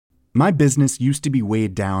My business used to be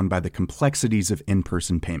weighed down by the complexities of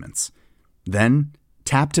in-person payments. Then,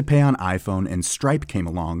 Tap to Pay on iPhone and Stripe came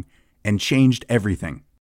along and changed everything.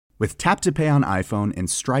 With Tap to Pay on iPhone and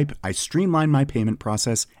Stripe, I streamlined my payment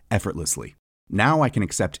process effortlessly. Now I can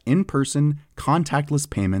accept in-person, contactless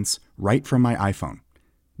payments right from my iPhone.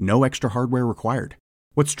 No extra hardware required.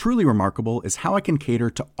 What's truly remarkable is how I can cater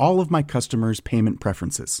to all of my customers' payment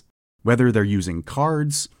preferences. Whether they're using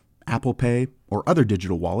cards, Apple Pay, or other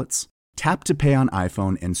digital wallets, Tap to Pay on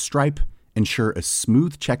iPhone and Stripe ensure a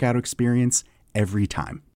smooth checkout experience every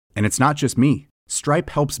time. And it's not just me. Stripe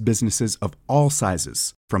helps businesses of all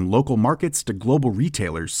sizes, from local markets to global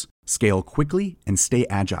retailers, scale quickly and stay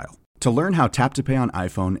agile. To learn how Tap to Pay on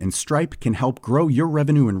iPhone and Stripe can help grow your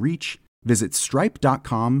revenue and reach, visit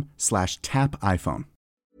stripe.com/tapiphone.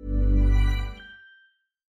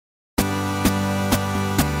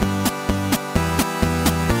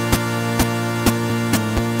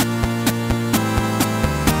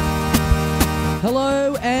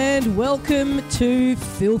 Hello and welcome to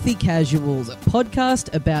Filthy Casuals, a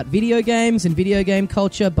podcast about video games and video game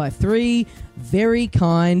culture by three very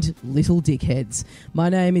kind little dickheads. My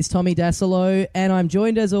name is Tommy Dasilo and I'm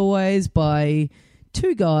joined as always by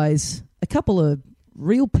two guys, a couple of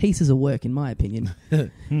real pieces of work in my opinion.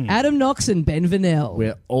 Adam Knox and Ben Vanel.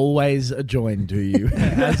 We're always joined to you,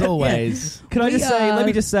 as always. Can I just say, let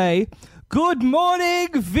me just say, good morning,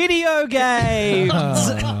 video games!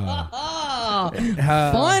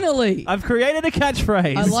 Finally! I've created a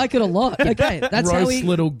catchphrase. I like it a lot. Okay, that's how Gross we...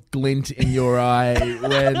 little glint in your eye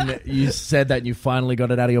when you said that and you finally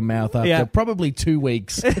got it out of your mouth after probably 2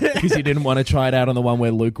 weeks because you didn't want to try it out on the one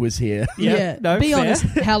where Luke was here. Yeah, no, be fair. honest,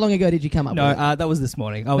 how long ago did you come up with it? No, that was this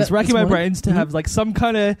morning. I was This racking my morning? brains to have like some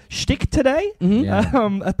kind of shtick today,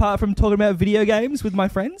 Yeah. apart from talking about video games with my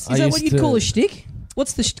friends. Is that what used you'd to- call a shtick?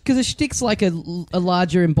 What's the... Because a shtick's like a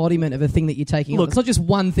larger embodiment of a thing that you're taking on. Look, It's not just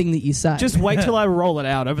one thing that you say. Just wait till I roll it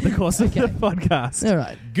out over the course of the podcast. All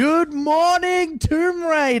right. Good morning, Tomb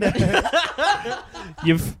Raider.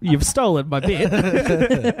 You've stolen my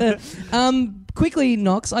bit. Quickly,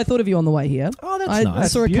 Knox, I thought of you on the way here. Oh, that's I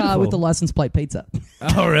nice. saw a car Beautiful. with the license plate pizza.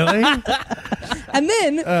 Oh, really? And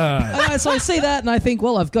then, so I see that and I think,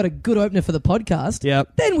 well, I've got a good opener for the podcast.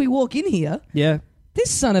 Yep. Then we walk in here. Yeah. This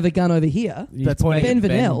son of a gun over here That's Ben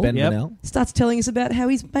Vanel. Ben Yep. Vanel. starts telling us about how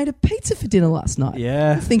he's made a pizza for dinner last night.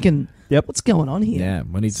 Yeah. I'm thinking, Yep. what's going on here? Yeah,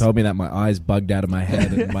 when he told me that, my eyes bugged out of my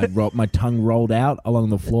head and my tongue rolled out along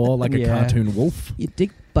the floor like a Yeah. cartoon wolf. Your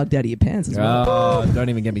dick bugged out of your pants as well. Oh, don't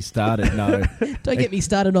even get me started. No. Don't get me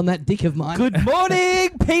started on that dick of mine. Good morning,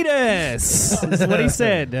 Peters. Is what he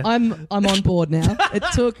said. I'm on board now.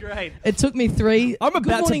 Great. It took me three. I'm Good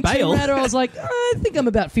about to morning, bail. Tomb Raider. I was like, I think I'm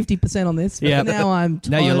about 50% on this. But Yeah. now I'm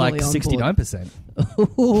totally Now you're like on 69%.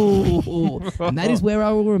 board. And that is where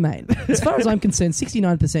I will remain. As far as I'm concerned,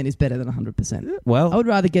 69% is better than 100%. I Well, would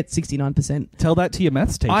rather get 69%. tell that to your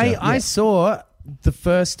maths teacher. I saw the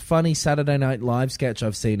first funny Saturday Night Live sketch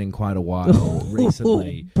I've seen in quite a while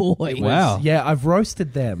recently. Oh, boy. It was- Wow. Yeah, I've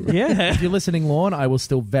roasted them. Yeah. If you're listening, Lorne, I will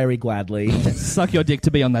still very gladly. Suck your dick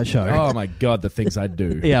to be on that show. Oh my God, the things I'd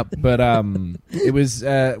do. Yep. But it was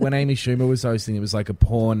when Amy Schumer was hosting, it was like a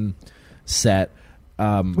porn set.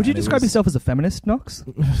 Would you describe yourself as a feminist, Knox?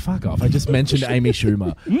 Fuck off. I just mentioned Amy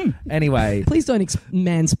Schumer. Anyway. Please don't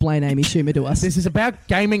mansplain Amy Schumer to us. This is about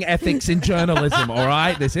gaming ethics in journalism, all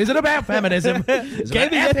right? This isn't about feminism. It's about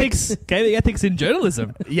Gaming ethics in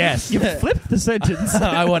journalism. Yes. You flipped the sentence.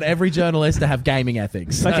 I want every journalist to have gaming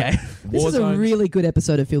ethics. Okay. This is a Warzones. really good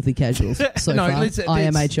episode of Filthy Casuals so far. listen,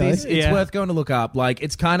 IMHO. It's Yeah. worth going to look up. Like,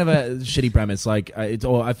 it's kind of a shitty premise. Like, I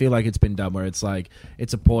feel like it's been done where it's like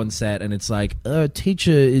it's a porn set and it's like a teacher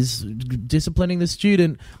is disciplining the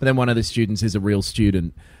student, but then one of the students is a real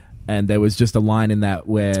student. And there was just a line in that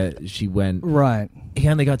where she went, Right. he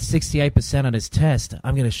only got 68% on his test.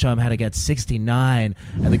 I'm going to show him how to get 69.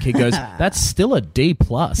 And the kid goes, that's still a D+.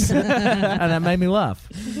 And that made me laugh.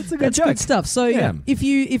 That's a good That's joke. good stuff. So Yeah.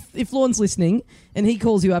 if Lorne's listening and he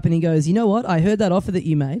calls you up and he goes, you know what? I heard that offer that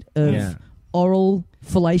you made of Yeah. oral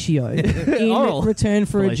fellatio in Oral return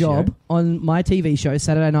for a fellatio. job on my TV show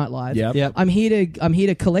Saturday Night Live. Yep. I'm here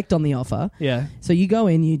to collect on the offer. Yeah. So you go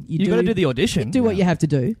in, you You got to do the audition. do what you have to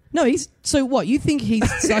do. No, so what? You think he's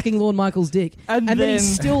sucking Lorne Michaels' dick, And then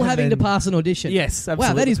he's then- still having to then- pass an audition? Yes, absolutely.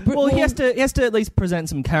 Wow, that is well, he has to at least present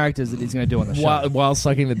some characters that he's going to do on the show. While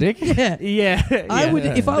sucking the dick? Yeah. Yeah. I would,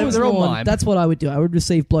 if I was They're all Lorne, mime. that's what I would do. I would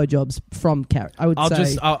receive blowjobs from character. I would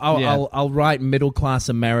say, I'll Yeah. write middle class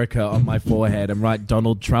America on my forehead and write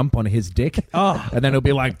Donald Trump on his dick. Oh. And then he'll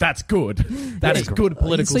be like, that's good. That is good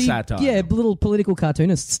political satire. Yeah, little political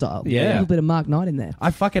cartoonist style. Yeah. A little bit of Mark Knight in there.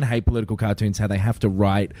 I fucking hate political cartoons, how they have to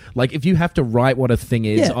write. Like, if you have to write what a thing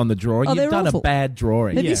is Yeah. on the drawing, Oh, you've they're done awful. a bad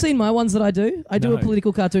drawing. Have you seen my ones that I do? I do a No.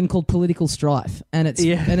 political cartoon called Political Strife, and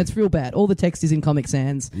it's real bad. All the text is in Comic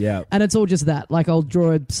Sans. Yeah. And it's all just that. Like, I'll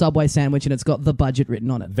draw a Subway sandwich and it's got the budget written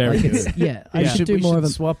on it. Very like, good. Yeah, I should do more of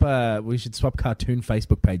them. We should swap cartoon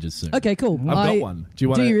Facebook pages soon. Okay, cool. I've got one. Do you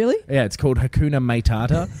want? Do you really? Yeah, it's called Hakuna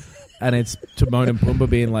Matata, and it's Timon and Pumbaa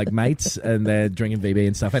being like mates, and they're drinking VB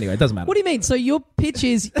and stuff. Anyway, it doesn't matter. What do you mean? So your pitch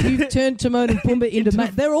is you've turned Timon and Pumbaa into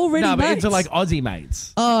mates? They're already No, but mates. into like Aussie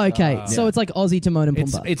mates. Oh, okay. So Yeah. it's like Aussie Timon and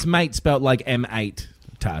Pumbaa. It's mate spelled like M8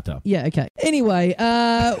 Tata. Yeah, okay. Anyway,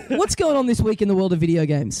 what's going on this week in the world of video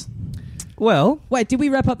games? Well, Wait, did we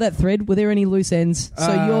wrap up that thread? Were there any loose ends?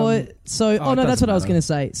 So it no, that's doesn't what I was matter. going to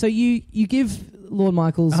say. So you give Lord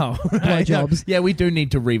Michaels blowjobs Yeah, we do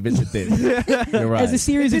need to revisit this. You're right. as a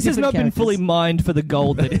series this of has different not been characters. fully mined for the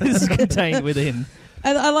gold that is contained within.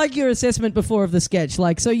 And I like your assessment before of the sketch.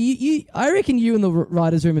 Like, so I reckon you in the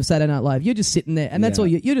writers' room of Saturday Night Live, you're just sitting there, and that's Yeah. all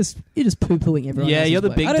you're just poo-pooing everyone. Yeah, else's you're the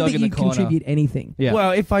work. big I don't dog think in the you corner. contribute anything. Yeah. Well,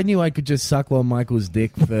 if I knew I could just suck Lord Michael's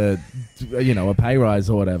dick for, a pay rise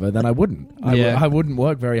or whatever, then I wouldn't. I wouldn't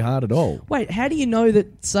work very hard at all. Wait, how do you know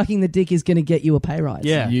that sucking the dick is going to get you a pay rise?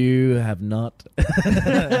 Yeah. You have not.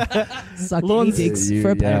 Suck Lawns- dicks for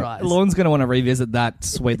a pay yeah. rise. Lorne's going to want to revisit that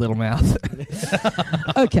sweet little mouth.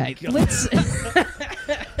 Okay, let's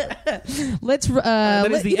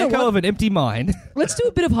That is the echo of an empty mind. Let's do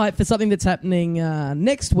a bit of hype for something that's happening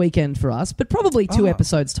next weekend for us, but probably 2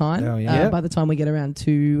 episodes time. Oh, yeah. By the time we get around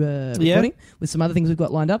to Yeah. recording, with some other things we've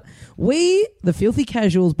got lined up. We, the Filthy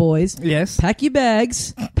Casuals boys, Yes. pack your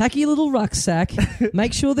bags, pack your little rucksack,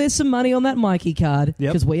 make sure there's some money on that Mikey card,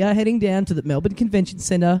 Yep. because we are heading down to the Melbourne Convention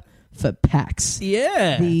Centre for PAX,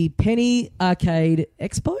 Yeah. the Penny Arcade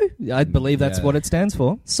Expo. I believe that's Yeah. what it stands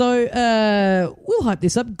for. So we'll hype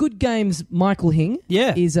this up. Good Games Michael Hing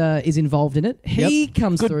Yeah. is involved in it. He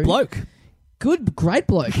comes Good through. bloke. Great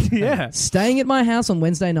bloke. Yeah. Staying at my house on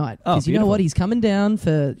Wednesday night. Oh, Because you know beautiful. what? He's coming down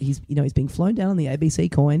for he's being flown down on the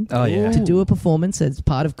ABC coin Oh, yeah. to do a performance as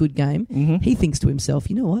part of Good Game. Mhm. He thinks to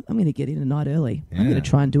himself, you know what? I'm going to get in a night early. I'm Yeah. going to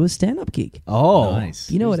try and do a stand-up gig. Oh.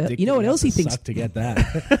 Nice. You know Whose what- dick you know did what he else have he to thinks- suck to get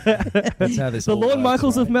that. That's how this The all Lorne works,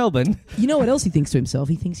 Michaels right? of Melbourne. You know what else he thinks to himself?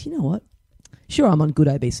 He thinks, you know what? Sure, I'm on good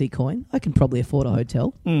ABC coin. I can probably afford a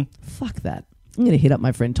hotel. Mm. Fuck that. I'm going to hit up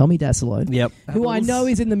my friend Tommy Dasilo. Yep. Who I know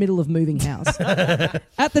is in the middle of moving house.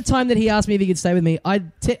 At the time that he asked me if he could stay with me, I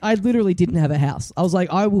literally didn't have a house. I was like,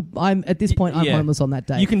 I'm at this point, I'm Yeah. homeless on that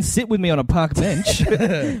day. You can sit with me on a park bench.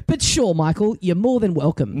 But sure, Michael, you're more than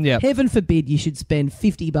welcome. Yep. Heaven forbid you should spend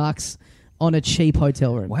 $50 on a cheap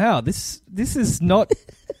hotel room. Wow, this is not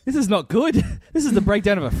this is not good. This is the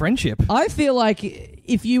breakdown of a friendship. I feel like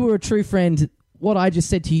if you were a true friend, what I just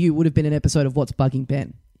said to you would have been an episode of What's Bugging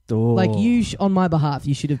Ben. Like you, on my behalf,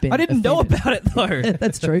 you should have been. I didn't know offended. about it though.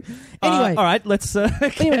 That's true. Anyway, all right, let's.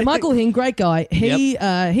 anyway, Michael Hing, great guy. He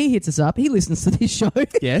hits us up. He listens to this show.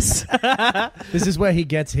 Yes. This is where he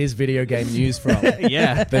gets his video game news from.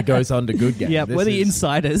 Yeah. That goes on to Good Game. Yeah, This we're the is-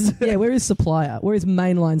 insiders. Yeah, we're his supplier. We're his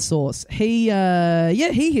mainline source. He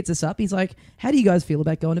hits us up. He's like, how do you guys feel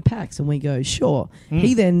about going to PAX? And we go, sure.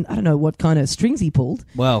 He then, I don't know what kind of strings he pulled.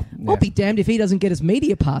 Well, I'll be damned if he doesn't get us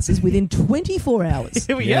media passes within 24 hours.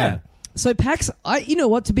 yeah. So PAX, you know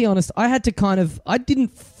what, to be honest, I had to I didn't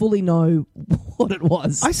fully know what it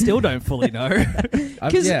was. I still don't fully know.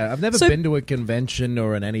 I've never so- been to a convention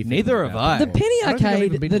or an anything. Neither like have that I. The Penny I don't think I've Arcade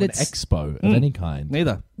even been that to an it's expo of any kind.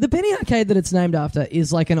 Neither. the Penny Arcade that it's named after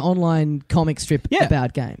is like an online comic strip Yeah.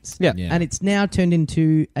 about games. Yeah. Yeah. And it's now turned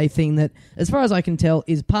into a thing that, as far as I can tell,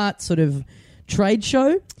 is part sort of trade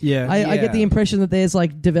show. Yeah. I get the Yeah. impression that there's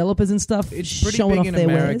like developers and stuff It's pretty showing big off in their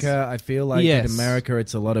America. wares. I feel like Yes. in America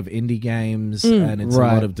it's a lot of indie games and it's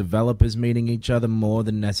right. a lot of developers meeting each other more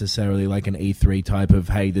than necessarily like an E3 type of,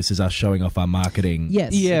 hey, this is us showing off our marketing.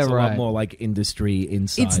 Yes. Yeah, It's a right. lot more like industry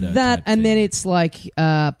insider. It's that, type and thing. then it's like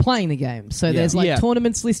playing the game. So Yeah. there's like Yeah.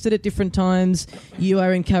 tournaments listed at different times. You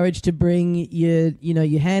are encouraged to bring your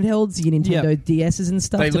handhelds, your Nintendo DSs and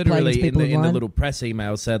stuff They to play against literally in people the online. little press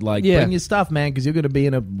email said like, Yeah. bring your stuff, man, because you're going to be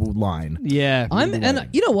in a line. Yeah. And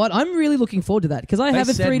you know what? I'm really looking forward to that because I They have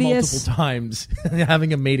a said 3DS. multiple times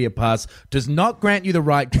having a media pass does not grant you the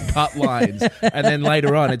right to cut lines. And then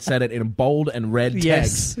later on, it said it in bold and red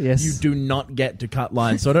Yes, text. yes. You do not get to cut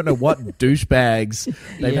lines. So I don't know what douchebags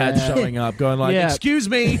they've had Yeah. showing up, going like, Yeah. "Excuse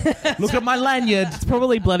me, look at my lanyard." It's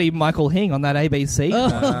probably bloody Michael Hing on that ABC.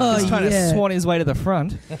 Oh, He's trying yeah. to swan his way to the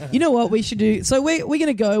front. You know what we should do? So we're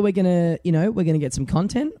gonna go. We're gonna get some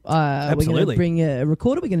content. We're gonna Absolutely. to bring a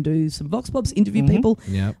recorder. We're going to do some Vox Pops, interview people.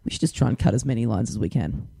 Yeah. We should just try and cut as many lines as we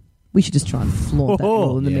can. We should just try and flaunt that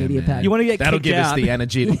rule in the Yeah, media man. pack. You want to get That'll kicked give us out. the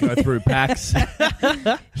energy to go through packs.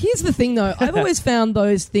 Here's the thing, though. I've always found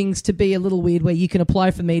those things to be a little weird where you can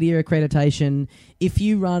apply for media accreditation if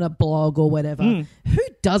you run a blog or whatever. Who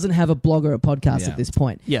doesn't have a blog or a podcast Yeah. at this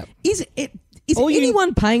point? Yeah. Is All you-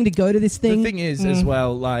 anyone paying to go to this thing? The thing is, as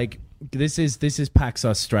well, like this is PAX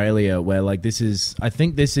Australia, where like I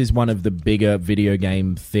think this is one of the bigger video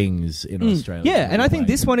game things in Australia. Yeah, and I think Like,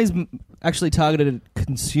 this one is actually targeted at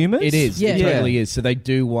consumers. It is. Yeah. It totally is. So they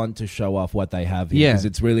do want to show off what they have here Yeah. because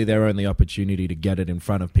it's really their only opportunity to get it in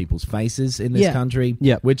front of people's faces in this Yeah. country.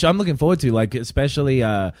 Yeah. Which I'm looking forward to. Like, especially,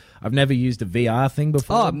 I've never used a VR thing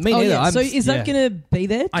before. Oh, me neither. yeah. I'm- So is that yeah. going to be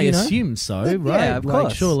there? Do I you know? assume so, Yeah, right? of Like,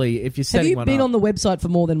 course. surely, if you're Have setting you one been up, on the website for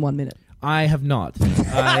more than 1 minute? I have not.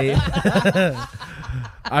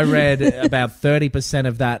 I read about 30%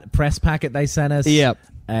 of that press packet they sent us. Yep.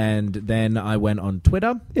 And then I went on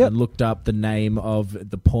Twitter Yep. and looked up the name of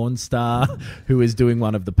the porn star who is doing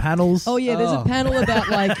one of the panels. Oh yeah, there's a Oh. panel about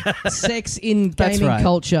like sex in That's gaming right.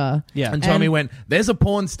 culture. Yeah. And Tommy And- went, there's a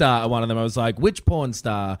porn star at one of them. I was like, which porn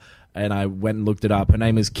star? And I went and looked it up. Her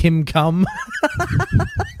name is Kim Cum.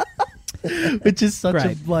 Which is such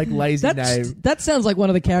Great. a like lazy name. That sounds like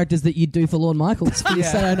one of the characters that you'd do for Lorne Michaels for your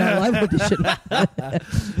Saturday Night Live audition.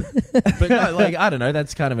 But no, like, I don't know.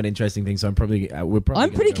 That's kind of an interesting thing. So we're probably I'm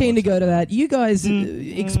gonna pretty keen to watch go to that. You guys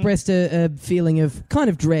expressed a feeling of kind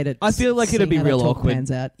of dread at. I feel like it'd seeing be how that real talk awkward.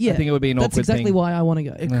 Pans out. Yeah, I think it would be an that's awkward exactly thing. why I want to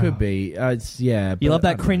go. It could be. You but love I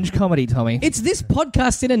that don't cringe comedy, Tommy. It's this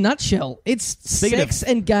podcast in a nutshell. It's Speaking sex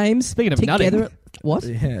and games speaking of together. nutting. What?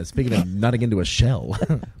 know. Yeah, speaking of nutting into a shell.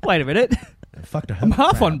 Wait a minute. Fucked a I'm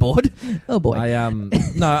half crap. on board. Oh boy.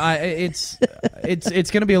 It's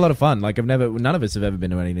going to be a lot of fun. Like none of us have ever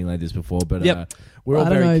been to anything like this before, but Yep. we're all I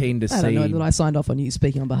don't very know- keen to see. I don't know that I signed off on you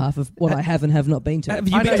speaking on behalf of what I have and have not been to. Have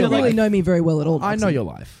you I been don't to, really like- know me very well at all. I know Lachlan. your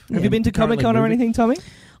life. Have you been to Currently Comic-Con or moving. anything, Tommy?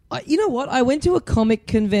 You know what? I went to a comic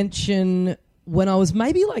convention when I was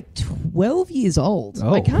maybe like 12 years old.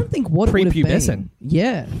 Oh. I can't think what it would have been. Prepubescent.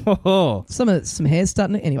 Yeah. Oh, Some hair's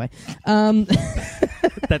starting to... Anyway.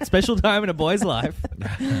 that special time in a boy's life.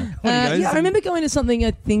 Yeah, I remember going to something,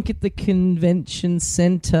 I think, at the convention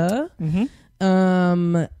center.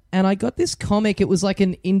 And I got this comic. It was like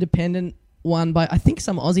an independent one by, I think,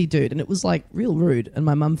 some Aussie dude. And it was like real rude. And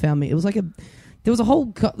my mum found me. It was like there was a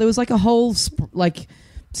whole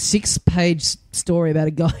 6-page story about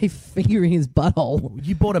a guy fingering his butthole.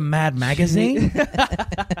 You bought a Mad magazine?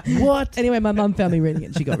 What? Anyway, my mum found me reading it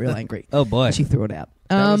and she got real angry. Oh boy. And she threw it out.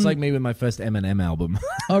 That was like me with my first Eminem album.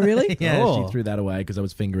 Oh, really? Yeah, Oh. she threw that away because I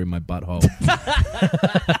was fingering my butthole.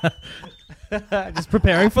 Just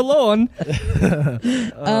preparing for Lorne.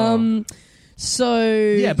 So...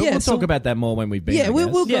 yeah, but we'll so- talk about that more when we've been. Yeah, I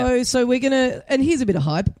we'll guess. go. Yeah. So we're going to... And here's a bit of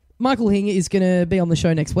hype. Michael Hing is going to be on the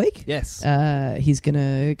show next week. Yes. He's going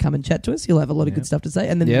to come and chat to us. He'll have a lot of good stuff to say.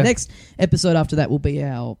 And then Yeah. the next episode after that will be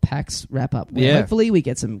our PAX wrap-up. Where Yeah. hopefully we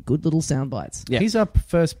get some good little sound bites. Yeah. He's our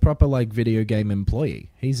first proper like video game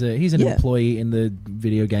employee. He's an Yeah. employee in the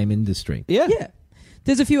video game industry. Yeah. Yeah.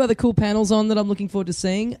 There's a few other cool panels on that I'm looking forward to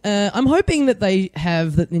seeing. I'm hoping that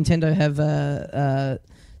Nintendo have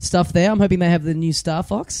stuff there. I'm hoping they have the new Star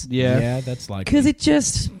Fox. Yeah. That's like Because it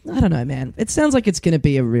just, I don't know, man. It sounds like it's going to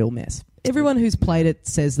be a real mess. Everyone who's played it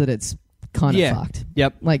says that it's kind of Yeah. fucked.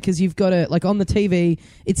 Yep. Like, because you've got to, like, on the TV,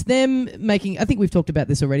 it's them making, I think we've talked about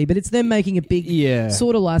this already, but it's them making a big Yeah.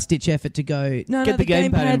 sort of last-ditch effort to go, no, Get the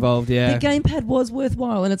gamepad involved, yeah. The gamepad was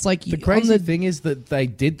worthwhile, and it's like... The crazy thing is that they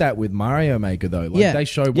did that with Mario Maker, though. Like, Yeah. they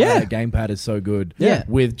showed Yeah. why the gamepad is so good Yeah.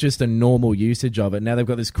 with just a normal usage of it. Now they've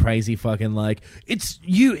got this crazy fucking, like, it's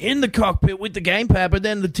you in the cockpit with the gamepad, but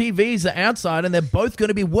then the TVs are outside, and they're both going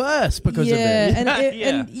to be worse because of it.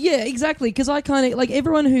 And exactly, because I kind of, like,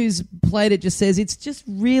 everyone who's played it just says it's just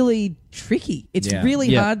really tricky. It's Yeah. really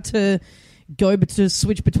Yeah. hard to to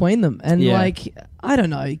switch between them. And, Yeah. like, I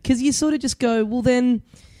don't know, because you sort of just go, well, then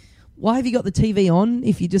why have you got the TV on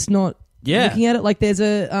if you're just not Yeah. looking at it? Like, there's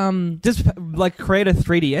a... Just like create a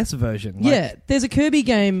 3DS version. Like, yeah, there's a Kirby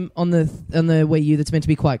game on the Wii U that's meant to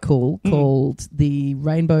be quite cool called the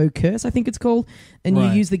Rainbow Curse, I think it's called. And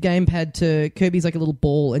Right. you use the gamepad to... Kirby's like a little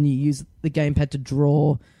ball, and you use the gamepad to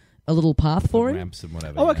draw a little path for him. Ramps and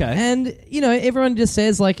whatever. Oh, okay. And, you know, everyone just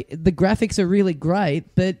says, like, the graphics are really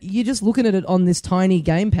great, but you're just looking at it on this tiny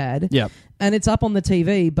gamepad. Yep. And it's up on the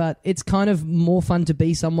TV, but it's kind of more fun to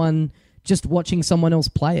be someone just watching someone else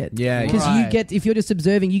play it. Yeah, Because Right. you get, if you're just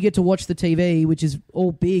observing, you get to watch the TV, which is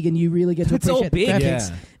all big, and you really get to It's all appreciate the big. graphics.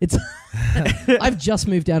 Yeah. It's I've just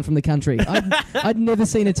moved down from the country. I'd never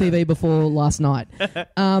seen a TV before last night.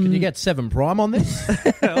 Can you get 7 Prime on this?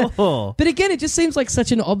 Oh. But again, it just seems like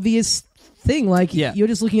such an obvious thing. Like, Yeah. you're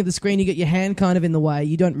just looking at the screen, you get your hand kind of in the way.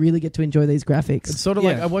 You don't really get to enjoy these graphics. It's sort of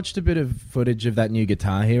like Yeah. I watched a bit of footage of that new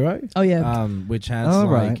Guitar Hero. Oh, yeah. Which has Oh,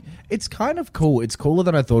 like right. it's kind of cool. It's cooler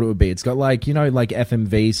than I thought it would be. It's got like like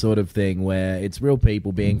FMV sort of thing where it's real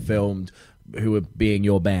people being filmed who are being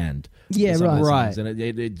your band. Yeah, for some of the right. songs. And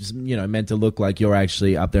it's meant to look like you're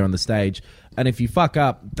actually up there on the stage. And if you fuck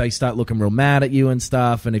up, they start looking real mad at you and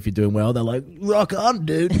stuff. And if you're doing well, they're like, rock on,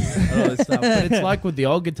 dude. And all this stuff. But it's like with the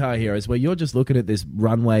old Guitar Heroes where you're just looking at this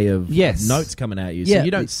runway of Yes. notes coming at you. Yeah. So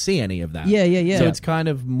you don't see any of that. Yeah. So it's kind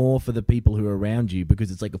of more for the people who are around you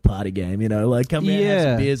because it's like a party game, like come here, have Yeah.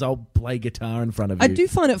 some beers, I'll play guitar in front of you. I do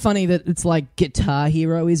find it funny that it's like Guitar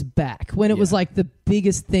Hero is back when it was Yeah. like the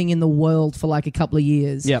biggest thing in the world for like a couple of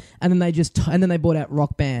years. Yep. And then they bought out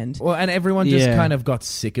Rock Band. Well, and everyone just Yeah. kind of got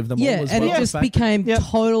sick of them all Yeah, as and well. it just In fact, became Yep.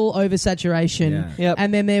 total oversaturation. Yeah. Yep.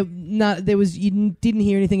 And then there was you didn't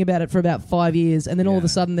hear anything about it for about 5 years, and then all of a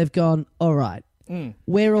Yeah. sudden they've gone, all right,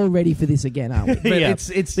 we're all ready for this again, aren't we? But Yeah. it's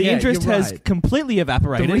The yeah, interest you're has right. completely The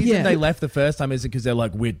evaporated. reason Yeah. they left the first time is because they're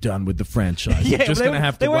like, we're done with the franchise. Yeah, we're just they, going to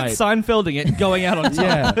have to they weren't wait. Seinfelding it, going out on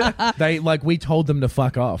top. Yeah, we told them to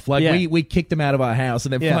fuck off. Like Yeah. we kicked them out of our house,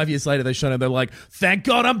 and then Yeah. 5 years later they showed up. They're like, "Thank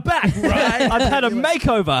God I'm back!" Right? I've had a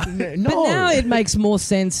makeover. No, But now it makes more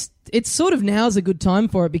sense. It's sort of now is a good time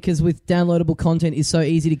for it because with downloadable content is so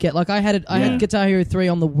easy to get. Like I had Guitar Hero 3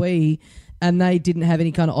 on the Wii, and they didn't have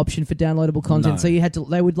any kind of option for downloadable content. No. So you had to,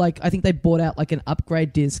 they would I think they bought out like an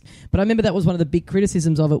upgrade disc. But I remember that was one of the big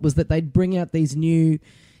criticisms of it was that they'd bring out these new,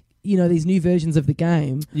 these new versions of the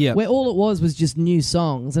game Yeah. where all it was just new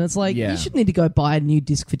songs. And it's like, Yeah. you shouldn't need to go buy a new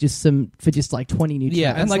disc for just like 20 new tracks.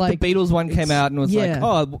 Yeah, and It's like the Beatles one came out and was yeah. like,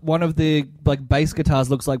 oh, one of the like bass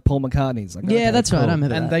guitars looks like Paul McCartney's. Like, yeah, okay, that's cool. right. I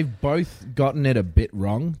remember And that. they've both gotten it a bit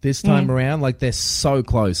wrong this time around. Like they're so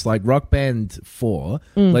close. Like Rock Band 4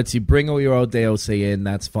 lets you bring all your old DLC in.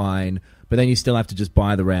 That's fine, but then you still have to just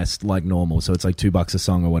buy the rest like normal. So it's like $2 a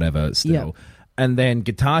song or whatever. Still. Yeah. And then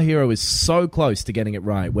Guitar Hero is so close to getting it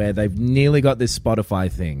right, where they've nearly got this Spotify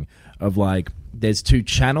thing of like there's 2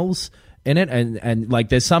 channels in it, and like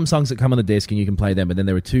there's some songs that come on the disc and you can play them, but then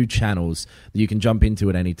there are 2 channels that you can jump into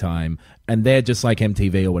at any time, and they're just like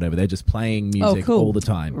MTV or whatever. They're just playing music cool. all the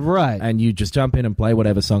time, Right. And you just jump in and play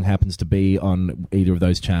whatever song happens to be on either of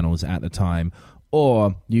those channels at the time.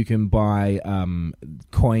 Or you can buy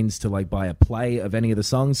coins to like buy a play of any of the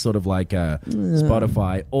songs, sort of like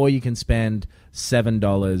Spotify. Or you can spend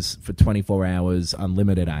 $7 for 24 hours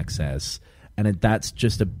unlimited access, and that's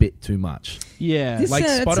just a bit too much. Yeah. This- Like it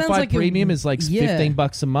sounds Spotify like a- Premium is like yeah.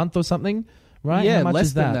 $15 a month or something, right? Yeah, How much less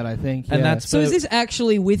is than that, I think. And yeah. that's So for- is this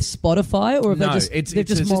actually with Spotify, or have No, they've it's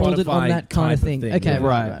just a modeled it on Spotify that kind of type thing? of thing, Okay, yeah.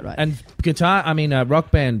 right. And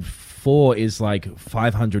Rock Band 4 is like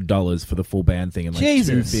 $500 for the full band thing, and like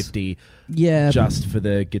Jesus. $250 Yeah, just for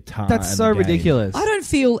the guitar. That's and so the game. ridiculous. I don't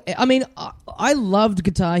feel. I mean, I loved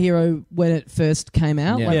Guitar Hero when it first came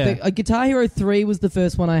out. Yeah. Like Yeah. Guitar Hero 3 was the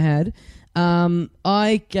first one I had.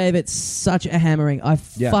 I gave it such a hammering. I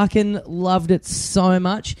Yeah. fucking loved it so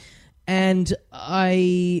much, and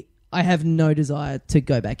I have no desire to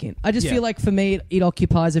go back in. I just Yeah. feel like for me, it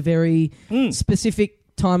occupies a very specific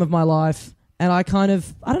time of my life, and I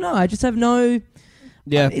don't know. I just have no.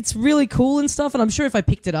 Yeah. It's really cool and stuff, and I'm sure if I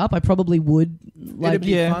picked it up, I probably would. Like, It'd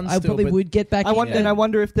be fun I still, probably but- would get back. I in wonder, it. and I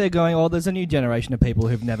wonder if they're going, oh, there's a new generation of people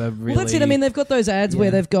who've never really... Well, that's it. I mean, they've got those ads where Yeah.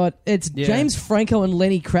 they've got Yeah. James Franco and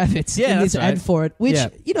Lenny Kravitz Yeah, in this that's ad right. for it. Which Yeah.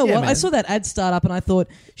 you know Yeah, what? I man. saw that ad start up and I thought,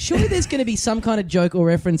 surely there's going to be some kind of joke or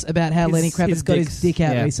reference about how His- Lenny Kravitz his got dicks. his dick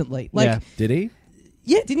out Yeah. recently. Like, Yeah. Did he?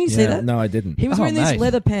 yeah, didn't you see that? No, I didn't. He was Oh, wearing these mate.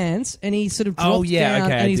 leather pants, and he sort of dropped Oh, yeah, down.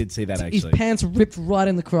 okay, and I his, did see that, His actually. pants ripped right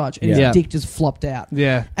in the crotch, and Yeah. his dick just flopped out.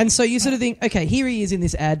 Yeah. And so you sort of think, okay, here he is in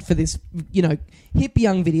this ad for this, hip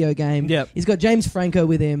young video game. Yep. He's got James Franco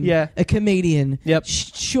with him. Yeah. A comedian. Yep.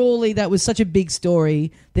 Surely that was such a big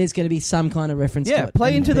story. There's going to be some kind of reference to Yeah, it. play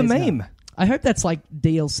And into the there's meme. none. I hope that's like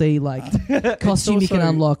DLC, like costume you can also-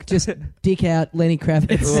 unlock. Just dick out Lenny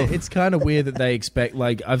Kravitz. It's kind of weird that they expect,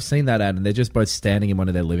 like, I've seen that ad and they're just both standing in one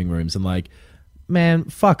of their living rooms and like, man,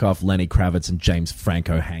 fuck off, Lenny Kravitz and James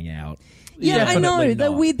Franco hang out. Yeah, I know. Definitely The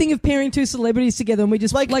not. weird thing of pairing two celebrities together and we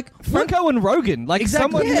just like Franco and Rogan. Like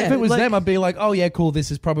Exactly. someone... If it was like- them, I'd be like, oh yeah, cool, this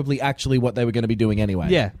is probably actually what they were going to be doing anyway.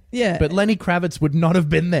 Yeah. Yeah. But Lenny Kravitz would not have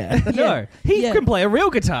been there. No. He Yeah. can play a real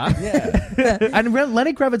guitar. And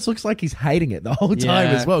Lenny Kravitz looks like he's hating it the whole time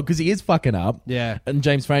Yeah. as well, because he is fucking up. Yeah. And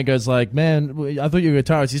James Franco's like, man, I thought you were a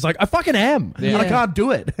guitarist. He's like, I fucking am. Yeah. I can't do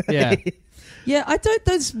it. Yeah. Yeah, I don't.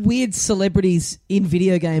 Those weird celebrities in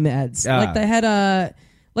video game ads. Like they had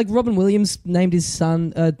like Robin Williams named his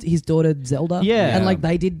daughter Zelda. Yeah. And like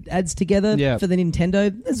they did ads together for the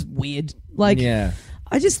Nintendo. That's weird. Like,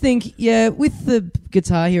 I just think, with the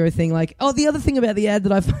Guitar Hero thing, like, the other thing about the ad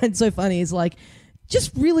that I find so funny is like,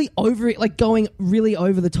 just really over it, like going really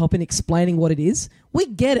over the top and explaining what it is. We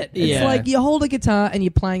get it. It's like you hold a guitar and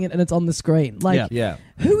you're playing it and it's on the screen. Like,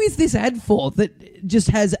 who is this ad for that just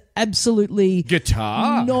has absolutely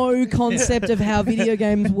guitar no concept of how video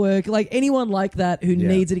games work? Like anyone like that who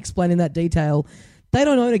needs it explained in that detail, they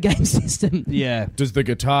don't own a game system. Yeah. Does the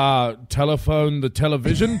guitar telephone the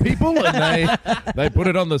television people and they put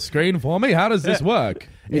it on the screen for me? How does this work?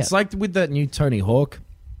 It's like with that new Tony Hawk.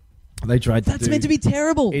 They tried to That's meant to be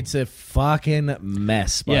terrible. It's a fucking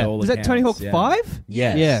mess by all accounts. Was that Tony Hawk 5?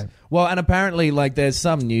 Yes. Yeah. Well, and apparently, like, there's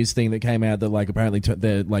some news thing that came out that, like, apparently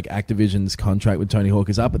Activision's contract with Tony Hawk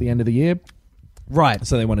is up at the end of the year. Right.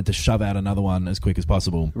 So they wanted to shove out another one as quick as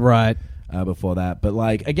possible. Right. Before that. But,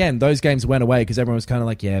 like, again, those games went away because everyone was kind of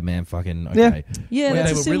like, yeah, man, fucking okay. Yeah, they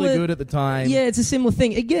that's were really good at the time. Yeah, it's a similar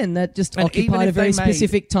thing. Again, that just And even occupied if a very they made-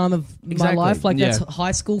 specific time of my life. Like, that's Yeah.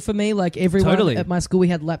 high school for me. Like, everyone Totally. at my school, we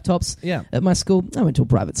had laptops. Yeah. At my school. I went to a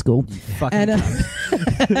private school. Fucking And,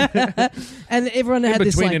 and everyone In had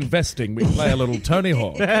this, between like... investing, we play a little Tony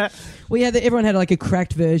Hawk. everyone had, like, a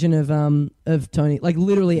cracked version of Tony. Like,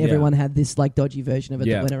 literally everyone had this, like, dodgy version of it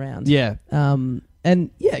that went around. Yeah.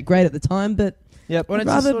 And, great at the time, but... Yep. Well, I'd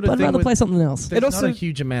it's the sort of rather thing with- play something else. There's also- not a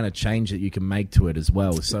huge amount of change that you can make to it as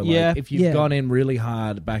well. So, like, Yeah. if you've gone in really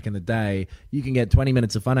hard back in the day, you can get 20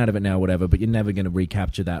 minutes of fun out of it now, or whatever. But you're never going to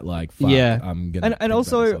recapture that. Like, fuck, I'm gonna. And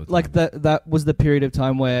also, like that was the period of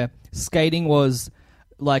time where skating was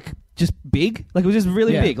like just big. Like it was just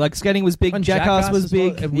really Yeah. big. Like skating was big. And Jackass was as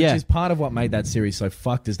well, big. which is part of what made that series so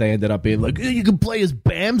fucked. Is they ended up being like, you can play as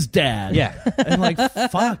Bam's dad. Yeah. and like,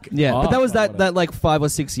 fuck. Yeah, off but that was or that whatever. like 5 or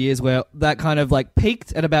 6 years where that kind of like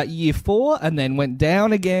peaked at about year 4 and then went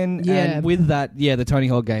down again. Yeah. And with that, the Tony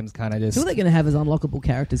Hawk games kind of just. Who are they going to have as unlockable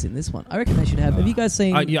characters in this one? I reckon they should have. Have you guys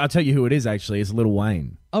seen... I'll tell you who it is. Actually, it's Lil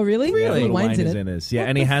Wayne. Oh, really? Yeah, Lil Lil Wayne's Wayne in is it. in this. Yeah, What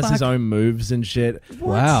and he the has his fuck? own moves and shit.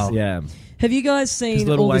 Wow. Yeah. Have you guys Because seen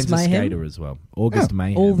Lil All Wayne's This a Mayhem? skater as well. August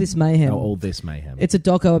Mayhem. All This Mayhem. Oh, All This Mayhem. It's a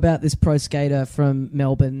doco about this pro skater from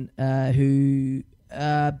Melbourne who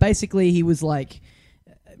basically he was like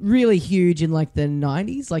really huge in like the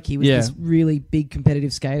 90s. Like he was this really big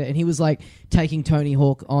competitive skater and he was like taking Tony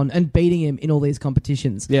Hawk on and beating him in all these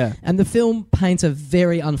competitions. Yeah. And the film paints a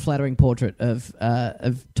very unflattering portrait of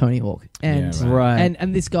Tony Hawk. And Yeah, right.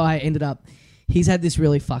 and this guy ended up, he's had this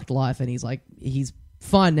really fucked life and he's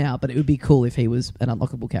fine now, but it would be cool if he was an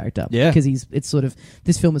unlockable character. Yeah. Because it's sort of,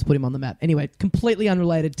 this film has put him on the map. Anyway, completely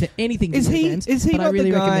unrelated to anything. Is video he- games, is he but I not the really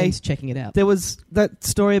guy- recommend checking it out. There was that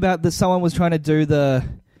story about that someone was trying to do the.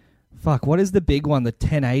 Fuck, what is the big one? The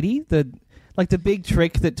 1080? The big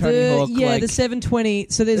trick that Tony Hawk the 720.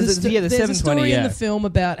 So there's Is it- the there's a 720, story in yeah. the film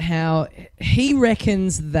about how he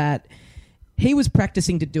reckons that he was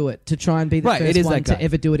practicing to do it, to try and be the Right, it first is one that guy. to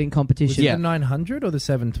ever do it in Was competition. it the 900 or the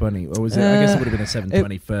 720? Or was it? I guess it would have been a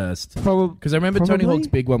 720 first. Probably Because I remember Tony Probably? Hawk's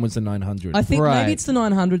big one was the 900. I think Right. maybe it's the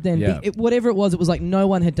 900 then. Yeah. Whatever it was like no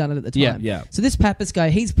one had done it at the time. Yeah, yeah. So this Pappas guy,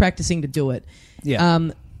 he's practicing to do it. Yeah.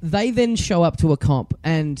 They then show up to a comp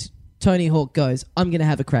and Tony Hawk goes, I'm going to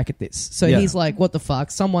have a crack at this. So Yeah. he's like, what the fuck?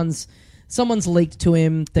 Someone's leaked to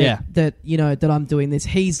him that I'm doing this.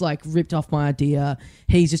 He's like ripped off my idea.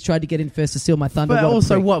 He's just tried to get in first to steal my thunder. But What a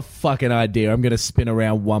also, prick. what fucking idea? I'm going to spin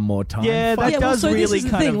around one more time. Yeah, Fuck. that does so really this is the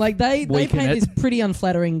kind thing. of Like they weaken paint it. this pretty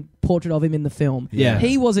unflattering portrait of him in the film. Yeah.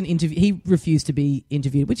 He wasn't he refused to be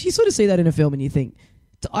interviewed, which you sort of see that in a film and you think.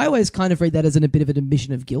 I always kind of read that as a bit of an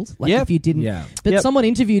admission of guilt. Like Yep. if you didn't, Yeah. but Yep. someone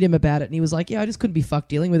interviewed him about it and he was like, "Yeah, I just couldn't be fucked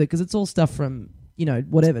dealing with it because it's all stuff from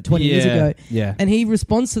 20 years ago." Yeah. And he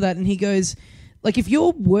responds to that and he goes, like, if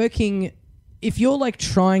you're like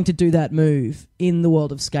trying to do that move in the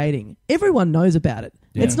world of skating, everyone knows about it.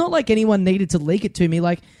 Yeah. It's not like anyone needed to leak it to me.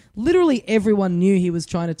 Like, literally everyone knew he was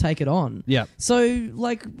trying to take it on. Yeah. So,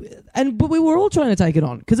 like, but we were all trying to take it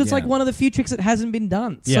on because it's Yeah. like one of the few tricks that hasn't been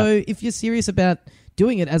done. Yeah. So, if you're serious about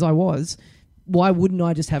doing it, as I was, why wouldn't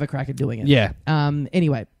I just have a crack at doing it? Yeah.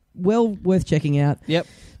 Anyway, well worth checking out. Yep.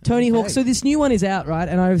 Tony Hawk. So this new one is out, right?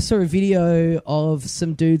 And I saw a video of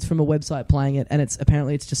some dudes from a website playing it, and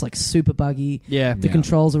it's just like super buggy. Yeah. The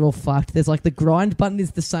controls are all fucked. There's like the grind button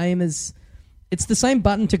is the same as. It's the same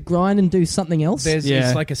button to grind and do something else.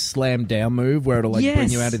 It's like a slam down move where it'll like bring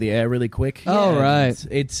Yes. you out of the air really quick. Oh, And right.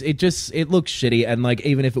 It looks shitty, and like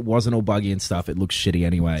even if it wasn't all buggy and stuff, it looks shitty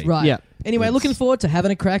anyway. Right. Yeah. Anyway, looking forward to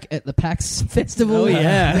having a crack at the PAX Festival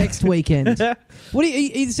next weekend.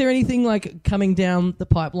 Is there anything like coming down the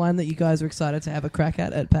pipeline that you guys are excited to have a crack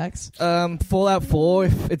at PAX? Fallout 4,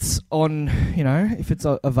 if it's on, if it's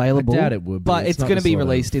available. I doubt it would be. But It's it's not going to the be sort of-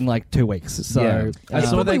 released in like 2 weeks. So Yeah. I It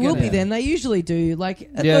saw probably they're will gonna- be then. They usually do, like,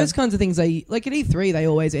 at Yeah. those kinds of things, like at E3, they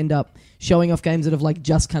always end up showing off games that have like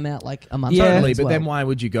just come out like a month ago. Totally, as but well. then why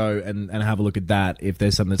would you go and have a look at that if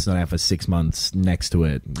there's something that's not out for 6 months next to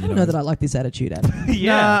it? I don't know that I like this attitude, Adam.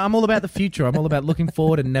 Nah, I'm all about the future. I'm all about looking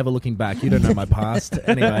forward and never looking back. You don't know my past.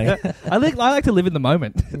 Anyway. I like to live in the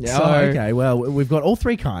moment. So, Okay, well, we've got all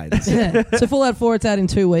three kinds. Yeah. So Fallout 4, it's out in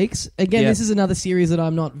 2 weeks. Again, Yeah. this is another series that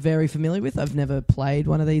I'm not very familiar with. I've never played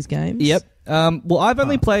one of these games. Yep. Well, I've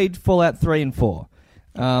only played Fallout 3 and 4.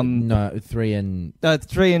 No, 3 and...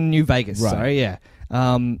 3 in New Vegas. Right. Sorry, yeah.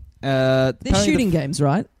 They're apparently shooting games,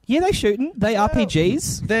 right? Yeah, they shooting. They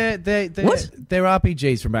RPGs. What? They're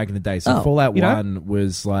RPGs from back in the day. So Oh, Fallout you know? 1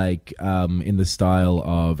 was like in the style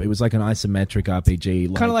of... It was like an isometric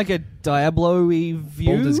RPG. Kind of like a Diablo-y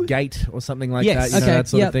view. Baldur's Gate or something like Yes. that. You know, Okay, that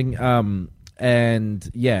sort yep. of thing. And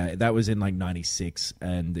yeah, that was in like 96,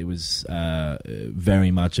 and it was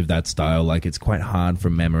very much of that style. Like, it's quite hard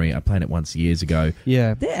from memory. I played it once years ago.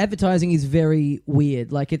 Yeah. Their advertising is very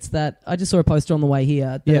weird. Like, it's that... I just saw a poster on the way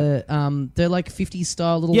here. They're like 50s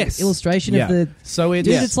style little Yes. illustration Yeah. of the... So it's...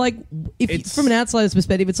 Dude, it's like... from an outsider's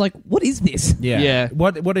perspective, it's like, what is this? Yeah. Yeah.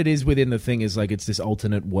 What it is within the thing is like it's this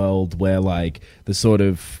alternate world where like the sort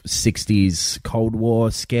of 60s Cold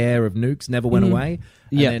War scare of nukes never went away.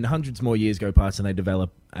 And Yeah. then hundreds more years go past and they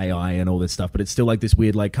develop AI and all this stuff, but it's still like this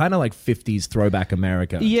weird, like kind of like 50s throwback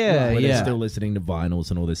America. Yeah, where yeah. they're still listening to vinyls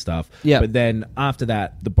and all this stuff. Yeah. But then after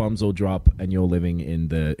that, the bombs all drop and you're living in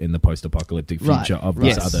the post-apocalyptic Right. future of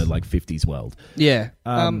Yes. this other like 50s world. Yeah.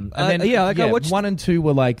 And then I watched. 1 and 2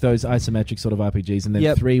 were like those isometric sort of RPGs, and then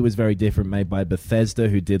Yep. 3 was very different, made by Bethesda,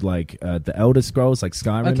 who did like the Elder Scrolls, like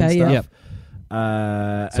Skyrim and Okay, stuff. yeah. Yep.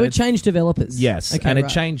 So it changed developers. Yes, Okay, and it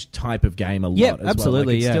right. changed type of game a lot. Yep, as well.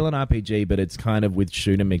 absolutely, Like, it's yeah. still an RPG, but it's kind of with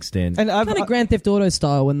shooter mixed in. And I've Kind of Grand Theft Auto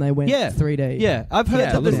style when they went Yeah. 3D. Yeah, I've heard yeah,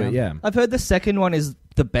 that a little the- bit. Yeah, I've heard the second one is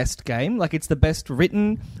the best game. Like, it's the best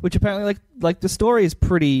written, which apparently like the story is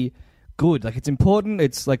pretty good. Like, it's important.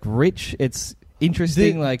 It's like rich. It's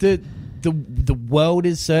interesting. the world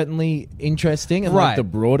is certainly interesting, and Right. like the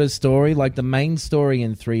broader story, like the main story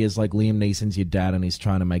in 3 is like Liam Neeson's your dad, and he's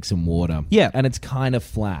trying to make some water. Yeah. and it's kind of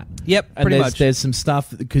flat. Yep, And pretty much. there's some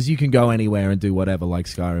stuff because you can go anywhere and do whatever, like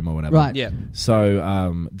Skyrim or whatever. Right. Yeah.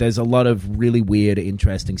 So there's a lot of really weird,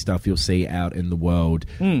 interesting stuff you'll see out in the world.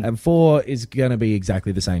 And 4 is going to be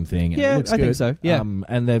exactly the same thing. And Yeah, it looks I think good. so, yeah.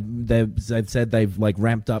 And they've said they've like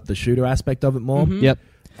ramped up the shooter aspect of it more. Yep.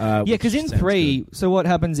 Yeah, which because in sounds 3, so what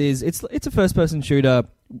happens is it's a first person shooter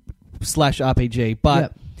 / RPG, but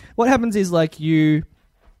Yep. what happens is like you'll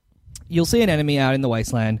see an enemy out in the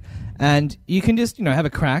wasteland, and you can just have a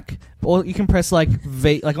crack, or you can press like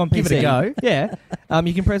V, like on PC. Give it a go. Yeah,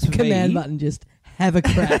 you can press Command V. button, just have a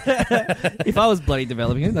crack. If I was bloody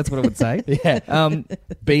developing it, that's what I would say. Yeah.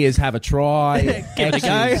 B is have a try. Give it a go.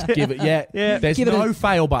 X is give it. Yeah. Yeah. There's Give it no a-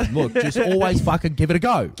 fail button. Look, just always fucking give it a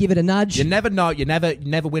go. Give it a nudge. You never know. You never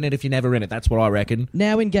win it if you're never in it. That's what I reckon.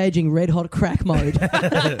 Now engaging red hot crack mode.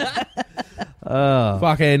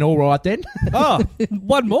 Fucking all right then. Oh,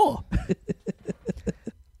 one more.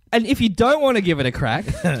 And if you don't want to give it a crack,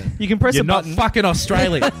 you can press You're a not button. fucking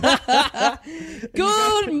Australian.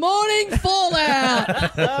 Good morning,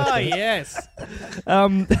 Fallout. Oh yes.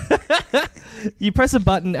 You press a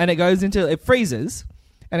button and it freezes,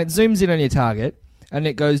 and it zooms in on your target, and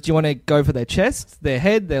it goes, do you want to go for their chest, their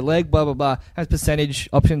head, their leg, blah blah blah. Has percentage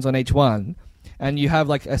options on each one, and you have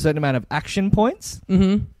like a certain amount of action points.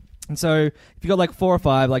 Mm-hmm. And so if you got like 4 or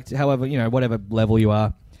 5, like however whatever level you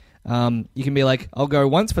are, you can be like, I'll go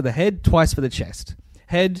once for the head, twice for the chest.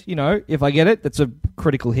 Head, if I get it, that's a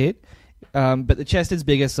critical hit. But the chest is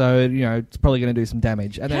bigger, so it's probably going to do some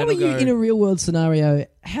damage. And How then are you it'll go- in a real world scenario?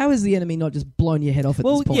 How is the enemy not just blown your head off at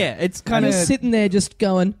Well, this point? yeah, it's Kind kind of of sitting there just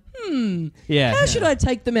going, yeah. how should I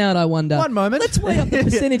take them out, I wonder? One moment. Let's weigh up the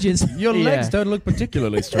percentages. Your Yeah. legs don't look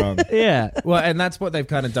particularly strong. Yeah. Well, and that's what they've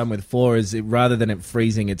kind of done with 4 is rather than it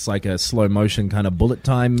freezing, it's like a slow motion kind of bullet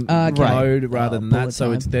time Okay. mode rather Oh, than that. bullet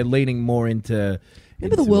So time. they're leaning more into.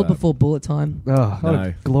 Remember the into, world before bullet time? Oh, what No.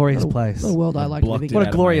 a glorious What a- place. What a world I like blocked living it in. What out a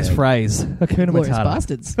of glorious my head. phrase. Hakuna Glorious Matata.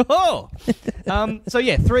 bastards. Oh! So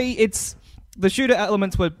yeah, 3, it's the shooter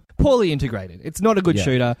elements were poorly integrated. It's not a good Yeah.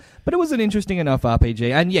 shooter, but it was an interesting enough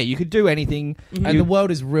RPG. And yeah, you could do anything. And the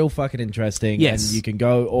world is real fucking interesting. Yes. And you can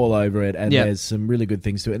go all over it, and Yeah. there's some really good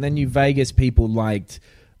things to it. And then New Vegas people liked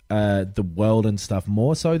the world and stuff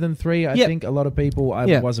more so than 3. I think a lot of people.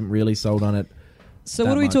 I wasn't really sold on it. So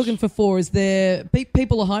what are we talking for 4? Is there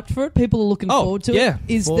people are hyped for it? People are looking forward to it.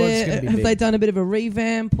 Is there? Have they done a bit of a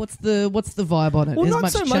revamp? What's the vibe on it? Well, Has not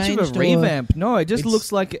much so much of a changed, or revamp. No, it just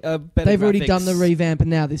looks like a better. They've already graphics. done the revamp, and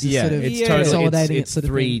now this is sort of it's consolidating it's it. Sort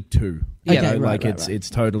of thing. 3-2. Okay,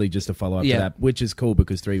 It's totally just a follow up Yeah. to that, which is cool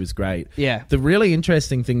because 3 was great. Yeah. The really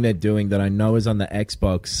interesting thing they're doing that I know is on the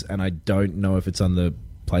Xbox, and I don't know if it's on the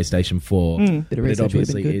PlayStation 4, Bit of but it research would've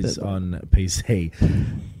been obviously good, is but- on PC,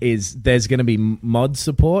 is there's going to be mod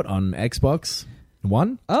support on Xbox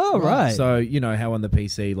One. Oh, right. So, you know how on the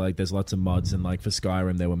PC, like, there's lots of mods, and, like, for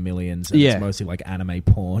Skyrim, there were millions, and Yeah. it's mostly, like, anime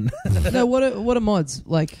porn. No, what are mods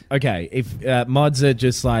like? Okay, if mods are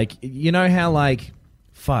just, like, you know how, like,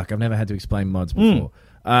 fuck, I've never had to explain mods before.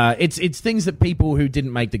 It's things that people who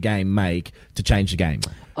didn't make the game make to change the game.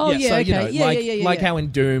 Oh yeah, so, okay, you know, yeah. like how in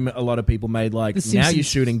Doom, a lot of people made like The now Simpsons. you're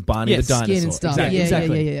shooting Barney the dinosaur. Skin and stuff. Exactly. Yeah,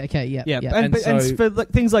 exactly. yeah. Okay, yeah. And so- for like,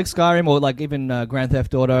 things like Skyrim or like even Grand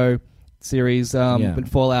Theft Auto series and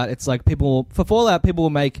Fallout, it's like people will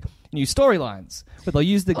make new storylines, but they'll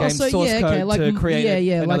use the game's source code to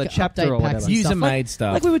create another like chapter update or packs whatever. and User stuff. made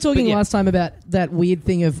stuff. Like we were talking But yeah. last time about that weird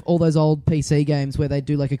thing of all those old PC games where they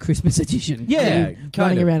do like a Christmas edition. Yeah, You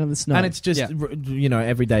running around in the snow. And it's just, Yeah. you know,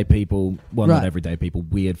 everyday people, well, Right. not everyday people,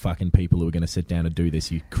 weird fucking people who are going to sit down and do this,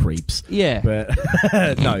 you creeps. Yeah.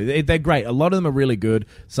 But no, they're great. A lot of them are really good.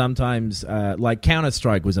 Sometimes, like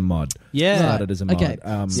Counter-Strike was a mod. Yeah. Started as a mod.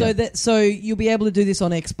 Okay, so you'll be able to do this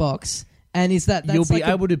on Xbox, and is that's You'll be like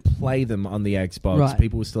able to play them on the Xbox. Right.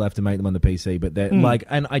 People will still have to make them on the PC, but they're like,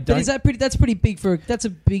 and I don't. But is that pretty? That's pretty big for. That's a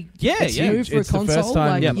big. Yeah, that's yeah. move for It's a console. the first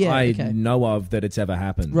time like, I okay. know of that it's ever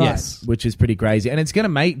happened. Right. Yes. Which is pretty crazy. And it's going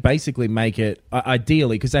to basically make it,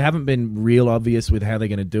 ideally, because they haven't been real obvious with how they're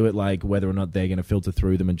going to do it, like whether or not they're going to filter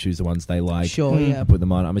through them and choose the ones they like. Sure, yeah. And put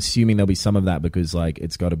them on. I'm assuming there'll be some of that because, like,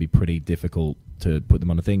 it's got to be pretty difficult to put them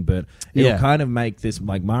on a thing. But it'll kind of make this,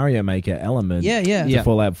 like, Mario Maker element Yeah. to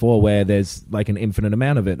Fallout 4 where there's, like, an infinite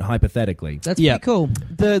amount of it, hypothetically. That's Yeah. pretty cool.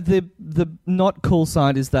 The not cool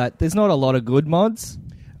side is that there's not a lot of good mods.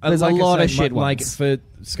 There's Like a I lot said, of shit like ones. for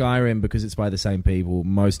Skyrim, because it's by the same people,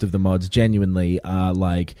 most of the mods genuinely are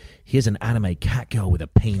like, here's an anime cat girl with a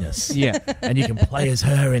penis. Yeah. And you can play as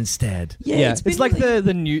her instead. Yeah, It's been like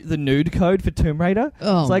really- the nude code for Tomb Raider.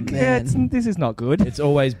 Oh, it's like man. this is not good. It's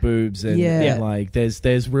always boobs and, Yeah. and, like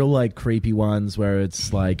there's real like creepy ones where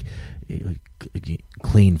it's like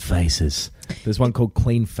clean faces. There's one called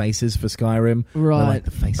Clean Faces for Skyrim. where, Right. like,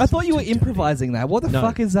 the faces I thought are you were too dirty. improvising that. What the No,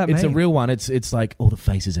 fuck is that? It's mean? a real one. It's like all the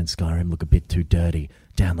faces in Skyrim look a bit too dirty.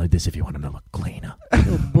 Download this if you want them to look cleaner.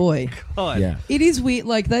 Oh boy. Yeah. It is weird.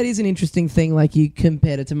 Like that is an interesting thing. Like you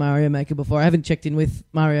compared it to Mario Maker before. I haven't checked in with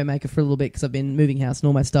Mario Maker for a little bit because I've been moving house and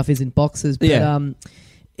all my stuff is in boxes. But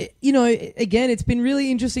you know, again, it's been really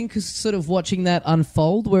interesting because sort of watching that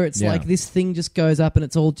unfold, where it's Yeah. like this thing just goes up and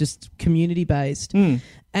it's all just community based.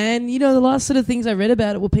 And you know, the last sort of things I read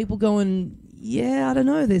about it were people going, "Yeah, I don't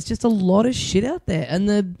know. There's just a lot of shit out there, and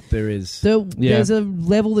There is. there's a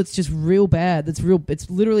level that's just real bad. That's real. It's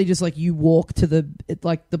literally just like you walk to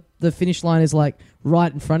the finish line is like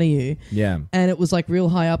right in front of you, Yeah. and it was like real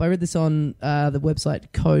high up. I read this on the website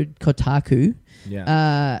Kotaku,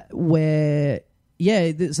 Yeah. where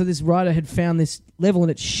so this writer had found this level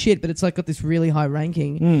and it's shit, but it's like got this really high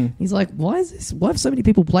ranking. He's like, why have so many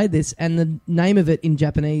people played this? And the name of it in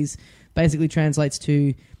Japanese basically translates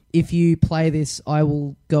to, if you play this, I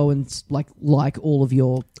will go and like all of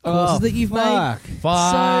your courses that you've made.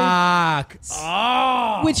 Fuck.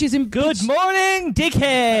 Which is Good morning,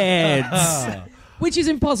 dickheads. which is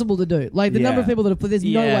impossible to do. Like the Yeah. number of people that have played, there's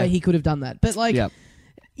no Yeah. way he could have done that. But like, Yep.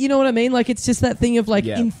 you know what I mean? Like it's just that thing of like,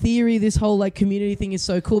 Yeah. in theory, this whole like community thing is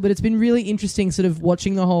so cool. But it's been really interesting, sort of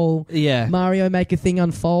watching the whole Yeah. Mario Maker thing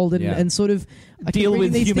unfold and, Yeah. and sort of I keep Deal reading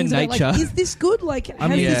with these human things about, nature. like, is this good? Like, has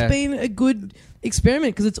mean- this Yeah. been a good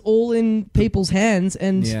experiment? Because it's all in people's hands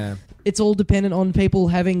and. Yeah. It's all dependent on people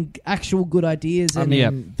having actual good ideas. I And mean, Yeah.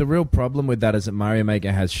 the real problem with that is that Mario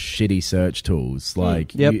Maker has shitty search tools.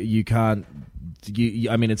 Like, Yep. you can't.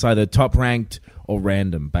 I mean, it's either top ranked or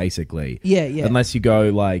random, basically. yeah. Unless you go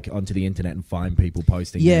like onto the internet and find people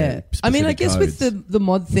posting. Yeah, their I mean, I specific guess with codes. the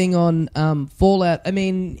mod thing on Fallout, I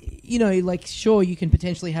mean, you know, like sure you can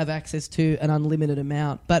potentially have access to an unlimited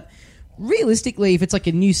amount, but realistically, if it's like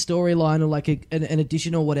a new storyline or like an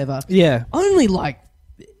addition or whatever, Yeah. only like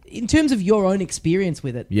in terms of your own experience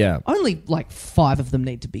with it, Yeah. only like 5 of them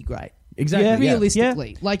need to be great. Exactly. Yeah.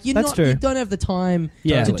 Realistically, like That's true. you don't have the time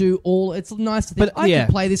Yeah. to do all. It's nice to think But, I yeah.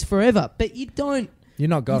 could play this forever, but you don't. You're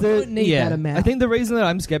not got. don't need that amount. I think the reason that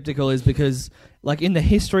I'm skeptical is because, like, in the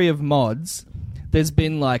history of mods, there's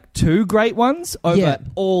been like 2 great ones over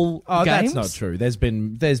all Oh, games. that's not true. There's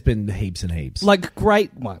been heaps and heaps. Like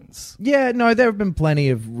great ones. Yeah, no, there have been plenty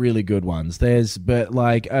of really good ones. But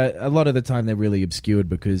like a lot of the time they're really obscured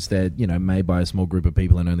because they're made by a small group of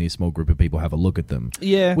people and only a small group of people have a look at them.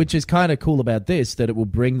 Yeah. Which is kind of cool about this, that it will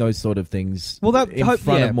bring those sort of things in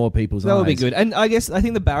front of more people's eyes. That would be good. And I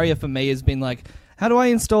think the barrier for me has been like, how do I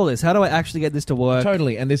install this? How do I actually get this to work?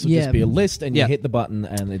 Totally, and this will just be a list, and you hit the button,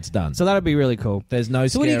 and it's done. So that would be really cool. There's no.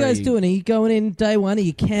 So what are you guys doing? Are you going in day one? Are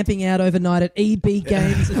you camping out overnight at EB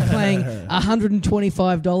Games and playing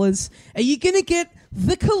 $125? Are you going to get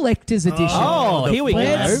the collector's edition? Oh, here we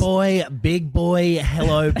go. Boy, big boy,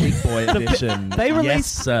 hello, big boy edition. They released. Yes,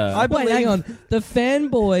 sir. Wait, hang on. The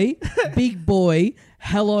fanboy, big boy,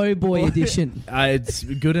 hello boy edition. It's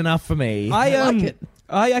good enough for me. I like it.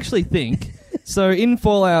 I actually think so. In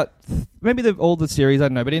Fallout, maybe all the series, I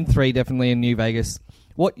don't know, but in 3, definitely in New Vegas,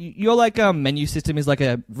 what your menu system is like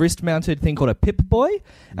a wrist-mounted thing called a Pip-Boy,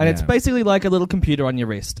 and it's basically like a little computer on your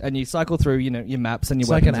wrist, and you cycle through your maps and your it's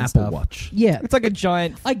like weapons an and Apple stuff. Watch. Yeah. It's like a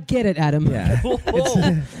giant. I get it, Adam. Yeah,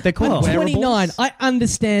 they're called I'm wearables. 29. I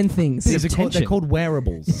understand things. They're called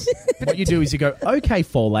wearables. What you do is you go, okay,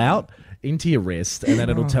 Fallout, into your wrist, and then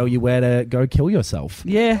it'll tell you where to go kill yourself.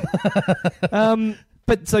 Yeah.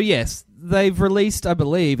 But so yes, they've released, I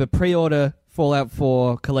believe, a pre-order Fallout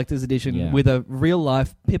 4 Collector's Edition with a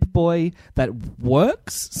real-life Pip-Boy that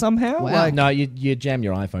works somehow. Wow. No, you jam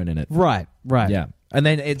your iPhone in it. Right. Yeah. And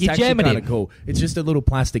then it's You actually jam it kind in. of cool. It's just a little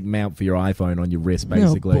plastic mount for your iPhone on your wrist,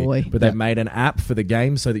 basically. Oh, boy. But they've made an app for the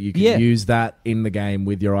game so that you can use that in the game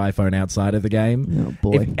with your iPhone outside of the game. Oh,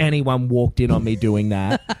 boy. If anyone walked in on me doing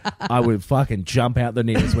that, I would fucking jump out the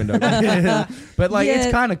nearest window. But it's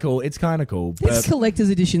kind of cool. It's kind of cool. These collector's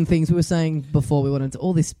edition things we were saying before we went into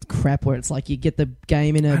all this crap where it's like you get the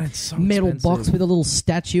game in a so metal expensive. box with a little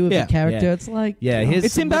statue of the character. Yeah. It's like here's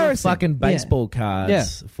It's some little embarrassing. fucking baseball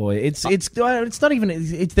cards for you. It's not even.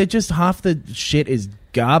 They're just half the shit is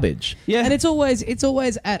garbage. Yeah. And it's always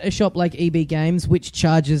at a shop like EB Games, which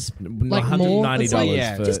charges like more. It's like,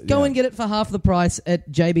 $190 just go and get it for half the price at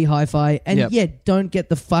JB Hi-Fi, and don't get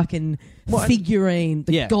the fucking figurine,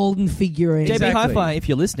 the golden figurine. JB Exactly. Hi-Fi, if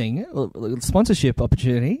you're listening, sponsorship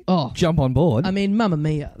opportunity. Oh. Jump on board. I mean, Mamma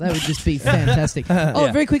Mia, that would just be fantastic.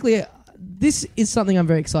 Very quickly. This is something I'm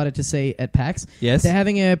very excited to see at PAX. Yes. They're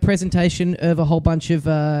having a presentation of a whole bunch of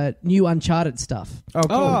new Uncharted stuff. Oh,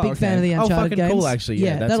 cool. I'm a big fan of the Uncharted games. Cool, actually.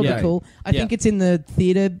 Yeah, that's that'll great. be cool. I think it's in the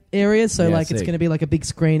theater area, so Yeah, it's sick. going to be like a big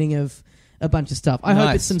screening of a bunch of stuff. I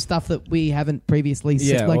hope it's some stuff that we haven't previously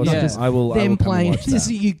seen. Yeah, Like awesome. not just I will them come playing. and watch Just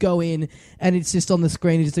that. you go in and it's just on the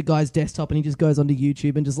screen. It's just a guy's desktop and he just goes onto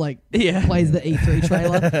YouTube and just like Yeah. plays the E3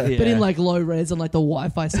 trailer, but Yeah. in like low res and like the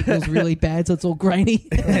Wi-Fi signal's really bad, so it's all grainy.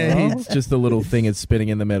 It's just the little thing is spinning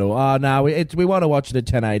in the middle. Oh no, we want to watch it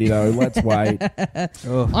at 1080 though. Let's wait.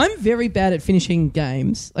 I'm very bad at finishing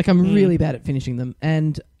games. Like I'm really bad at finishing them.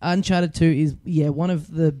 And Uncharted 2 is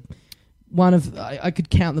I could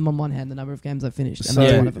count them on one hand the number of games I've finished. And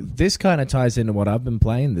that's one So of them. this kind of ties into what I've been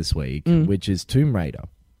playing this week, which is Tomb Raider,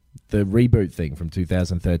 the reboot thing from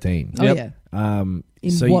 2013. Oh yeah.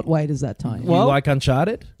 In so what way does that tie in? you like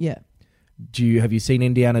Uncharted? Yeah. Have you seen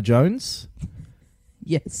Indiana Jones?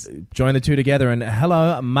 Yes. Join the two together and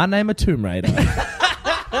hello, my name is Tomb Raider.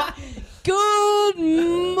 Good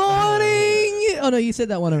morning. Oh no, you said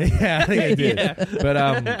that one already. Yeah, I think I did.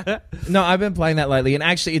 But no, I've been playing that lately, and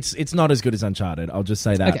actually, it's not as good as Uncharted. I'll just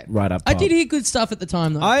say that right up top. I did hear good stuff at the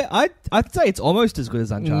time though. I'd say it's almost as good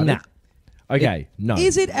as Uncharted. Nah. Okay, no.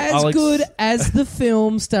 Is it as good as the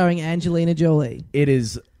film starring Angelina Jolie? It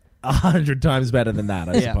is 100 times better than that,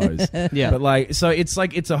 I suppose. Yeah. But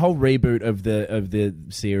it's a whole reboot of the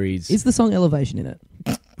series. Is the song Elevation in it?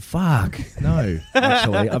 Fuck no.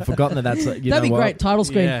 Actually, I've forgotten that's. That'd be great. Title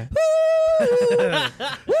screen. Yeah.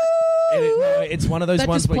 It's one of those That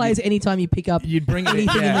ones just where plays anytime you pick up you'd bring it in,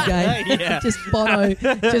 anything in the game. Just Bono,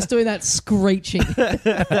 just doing that screeching.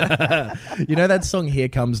 You know that song "Here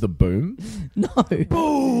Comes the Boom"? No.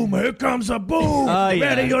 Boom! Here comes a boom!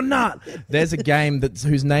 Ready or not? There's a game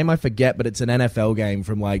whose name I forget, but it's an NFL game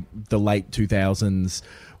from like the late 2000s.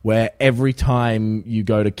 Where every time you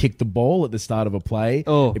go to kick the ball at the start of a play,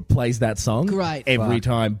 it plays that song. Great. Every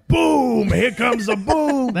time. Boom! Here comes a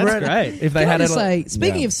boom! That's great. If they Can I had just it, say,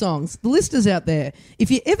 speaking of songs, the listeners out there, if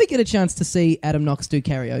you ever get a chance to see Adam Knox do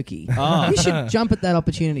karaoke, you should jump at that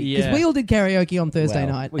opportunity. Because Yeah. we all did karaoke on Thursday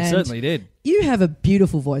night. We and certainly did. You have a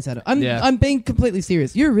beautiful voice, Adam. I'm being completely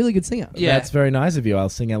serious. You're a really good singer. Yeah. That's very nice of you. I'll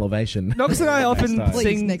sing Elevation. Knox and I often time. Please,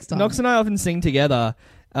 sing. next time. Knox and I often sing together,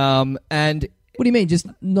 and What do you mean? Just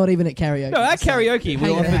not even at karaoke? No, at Just like, karaoke,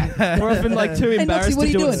 hang we're often like too Hey, embarrassed Noxie, what to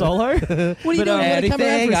are you do it doing? solo. What are you But, doing? You wanna come around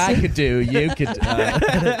Anything for a I sing? could do, you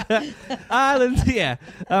could. Islands, yeah.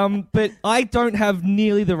 But I don't have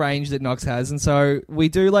nearly the range that Knox has, and so we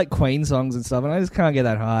do like Queen songs and stuff, and I just can't get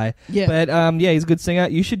that high. Yeah. But yeah, he's a good singer.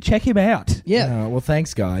 You should check him out. Yeah. Well,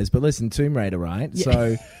 thanks, guys. But listen, Tomb Raider, right? Yeah.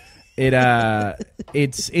 So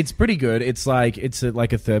it's pretty good. It's like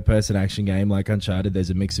a third person action game like Uncharted. There's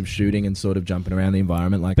a mix of shooting and sort of jumping around the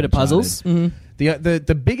environment like Bit of Uncharted. puzzles.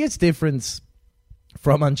 The biggest difference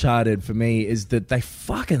from Uncharted for me is that they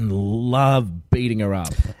fucking love beating her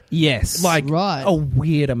up. Yes. Like Right. a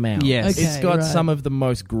weird amount. Yes. Okay, It's got right. some of the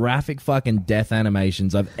most graphic fucking death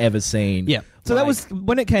animations I've ever seen. Yeah. So that was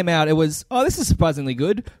when it came out. It was this is surprisingly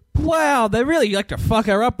good. Wow, they really like to fuck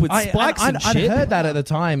her up with spikes and I'd shit. heard that at the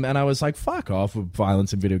time, and I was like, "Fuck off with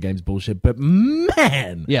violence and video games bullshit." But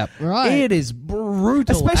man, Yeah. Right. it is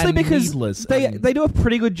brutal, Especially and because needless. they and do a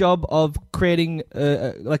pretty good job of creating,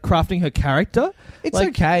 like crafting her character. it's like-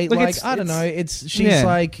 okay. like Like it's- I don't know. She's Yeah.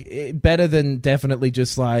 like better than definitely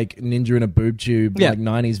just like Ninja in a boob tube, Yeah. like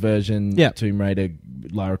 '90s version Yeah. Tomb Raider,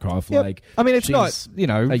 Lara Croft. Yep. Like I mean, it's she's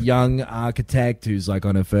not a young architect who's like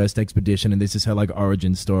on her first expedition, and this is her like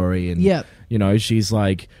origin story. And Yep. you know, she's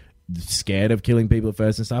like scared of killing people at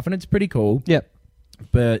first and stuff, and it's pretty cool. Yep.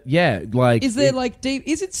 But yeah, like Is there like deep?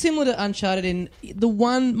 Is it similar to Uncharted? In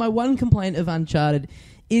my one complaint of Uncharted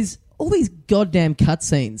is all these goddamn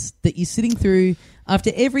cutscenes that you're sitting through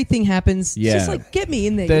after everything happens. Yeah. Just like get me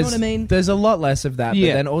in there. You know what I mean? There's a lot less of that, Yeah.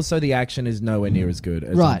 but then also the action is nowhere near as good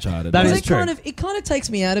as Right. Uncharted. That Well, is it true. kind of takes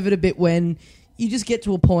me out of it a bit when you just get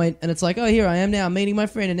to a point and it's like, oh, here I am now, I'm meeting my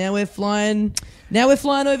friend, and now we're flying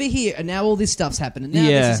over here, and now all this stuff's happened, and now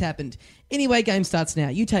Yeah. this has happened. Anyway, game starts now.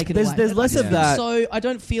 You take it away. There's less of that. So I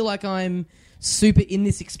don't feel like I'm super in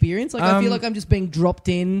this experience. Like I feel like I'm just being dropped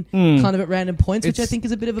in kind of at random points, which I It's think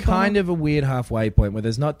is a bit of a kind bummer. of a weird halfway point where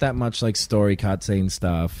there's not that much like story cutscene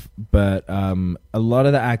stuff, but a lot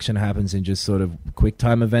of the action happens in just sort of quick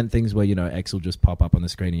time event things where X will just pop up on the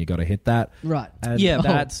screen and you got to hit that. Right. And Yeah.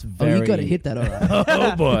 that's Oh, very. you got to hit that, all right.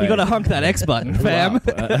 Oh boy, You got to hunk that X button, fam.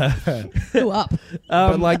 Go up.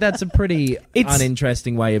 But like that's a pretty It's-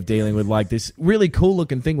 uninteresting way of dealing with like this really cool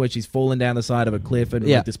looking thing where she's falling down the side of a cliff and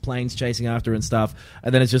Yeah. like this plane's chasing after her and stuff,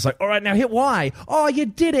 and then it's just like, all right, now hit Y. Oh, you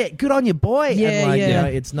did it. Good on you, boy. Yeah, and like, yeah.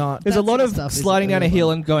 it's not. There's a That lot sort of of stuff is sliding down a really hill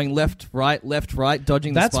fun. and going left, right,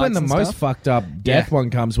 dodging That's the spikes when the and most stuff. fucked up death Yeah. one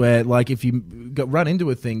comes, where like if you run into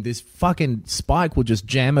a thing, this fucking spike will just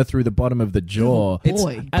jam her through the bottom of the jaw.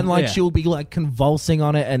 Boy. And like Yeah. she'll be like convulsing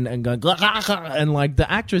on it and going and like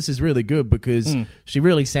the actress is really good because she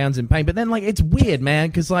really sounds in pain. But then like it's weird, man,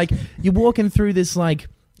 because like you're walking through this like.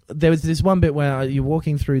 There was this one bit where you're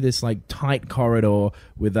walking through this like tight corridor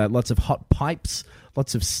with lots of hot pipes,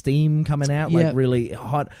 lots of steam coming out, Yep. like really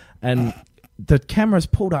hot, and the camera's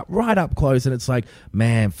pulled up right up close, and it's like,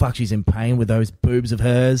 man, fuck, she's in pain with those boobs of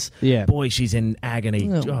hers. Yeah. Boy, she's in agony.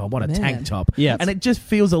 Oh, Oh, what a man. tank top. Yeah. And it just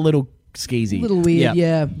feels a little A skeezy. little weird,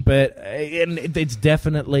 yeah. But and it's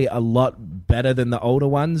definitely a lot better than the older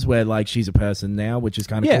ones where like she's a person now, which is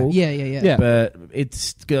kind of Yeah. cool. Yeah. Yeah. But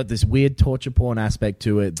it's got this weird torture porn aspect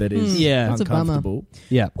to it that is Yeah. That's a bummer. uncomfortable.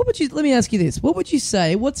 Yeah. Let me ask you this. What would you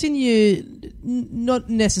say, what's in your, not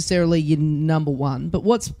necessarily your number one, but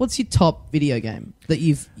what's your top video game that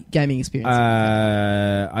you've gaming experience?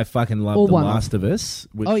 I fucking love Or The one of. Last of Us.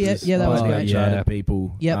 Which Oh, yeah, yeah, that was by great. Uncharted Yeah.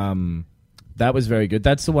 people. Yep. That was very good.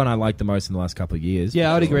 That's the one I liked the most in the last couple of years.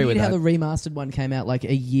 Yeah, I would agree Weird with how that. the remastered one came out like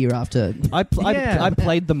a year after. Yeah. I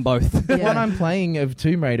played them both. The Yeah. one I'm playing of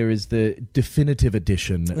Tomb Raider is the definitive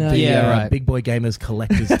edition. The yeah, right. Big Boy Gamers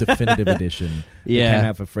Collector's definitive edition. Yeah. It came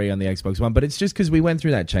out for free on the Xbox One. But it's just because we went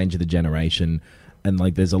through that change of the generation. And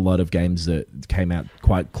like there's a lot of games that came out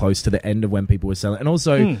quite close to the end of when people were selling. And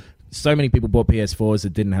also, so many people bought PS4s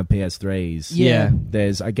that didn't have PS3s. Yeah.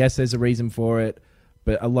 I guess there's a reason for it.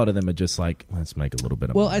 But a lot of them are just like, let's make a little bit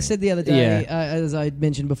of Well, money. I said the other day, as I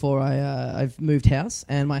mentioned before, I've moved house,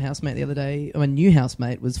 and my housemate the other day, my new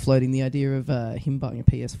housemate, was floating the idea of him buying a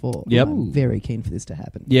PS4. Yep. I'm very keen for this to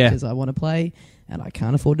happen. Yeah. Because I want to play, and I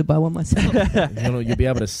can't afford to buy one myself. You'll be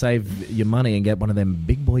able to save your money and get one of them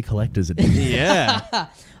big boy collectors editions. Yeah.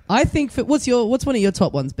 I think what's one of your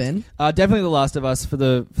top ones, Ben? Definitely The Last of Us for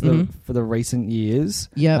the recent years.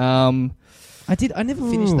 Yep. I never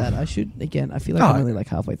finished that. I should again. I feel like I'm only like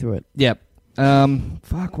halfway through it. Yep.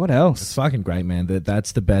 Fuck. What It's else? fucking great, man.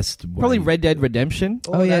 That's the best way. Probably Red Dead Redemption.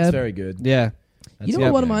 Oh, yeah. That's very good. Yeah. You know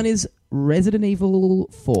what one of mine is? Resident Evil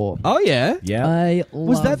 4. Oh yeah. Yeah. I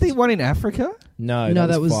Was that loved- the one in Africa? No, No,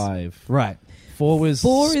 that that was was- 5. Right. 4 was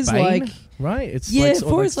 4 is Spain, like right? It's Yeah, like, sort of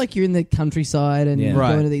 4 is like you're in the countryside and Yeah. you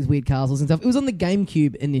Right. go into these weird castles and stuff. It was on the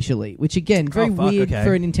GameCube initially, which again, very Oh, fuck, weird okay.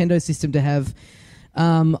 for a Nintendo system to have.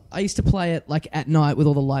 I used to play it like at night with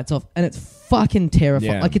all the lights off, and it's fucking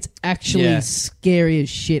terrifying. Yeah. Like it's actually Yeah. scary as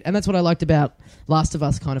shit. And that's what I liked about Last of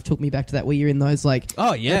Us. Kind of took me back to that, where you're in those like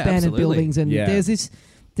Oh yeah, abandoned absolutely. buildings, and Yeah.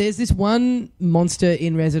 there's this one monster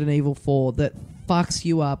in Resident Evil 4 that fucks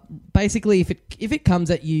you up. Basically, if it comes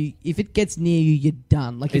at you, if it gets near you, you're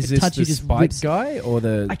done. Like Is if it this touches the you, just spike rips. guy or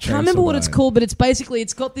the? I can't remember what it's called, but it's basically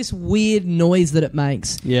it's got this weird noise that it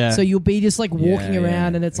makes. Yeah. So you'll be just like walking Yeah,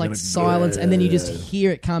 around, yeah. and it's You're like gonna- silence, and then you just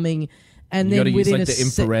hear it coming. And You then gotta use within like a the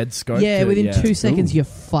infrared scope. yeah, to- within 2 seconds Ooh. you're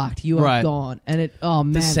fucked. You are Right. gone, and it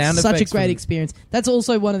man, sound such a effects great from- experience. That's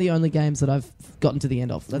also one of the only games that I've gotten to the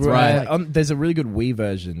end of. That's right. What I like. There's a really good Wii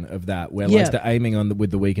version of that where Yeah. like the aiming on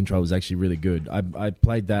with the Wii control was actually really good. I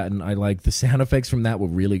played that and I like the sound effects from that were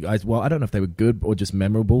really. I don't know if they were good or just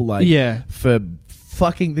memorable. Like Yeah. for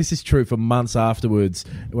fucking this is true for months afterwards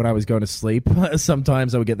when I was going to sleep.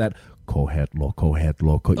 Sometimes I would get that core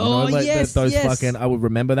headlock. You Oh, yes, those yes. fucking. I would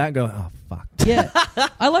remember that and go, oh fuck. Yeah,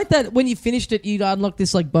 I like that. When you finished it, you'd unlock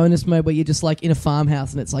this like bonus mode where you're just like in a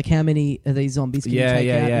farmhouse, and it's like how many of these zombies can you take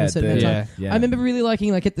out in a certain amount of time. Yeah. I remember really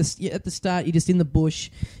liking like at the start, you're just in the bush.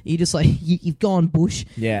 You just like you've gone bush.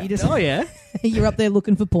 Yeah. You just, Oh yeah. you're up there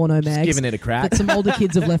looking for porno Just mags giving it a crack. that some older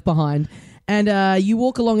kids have left behind. And you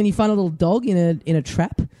walk along and you find a little dog in a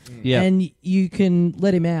trap. Yeah. And you can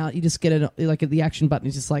let him out. You just get it like the action button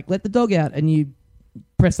is just like let the dog out, and you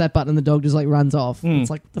press that button and the dog just like runs off. Mm. It's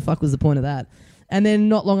like what the fuck was the point of that? And then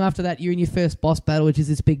not long after that, you're in your first boss battle, which is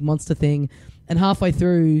this big monster thing. And halfway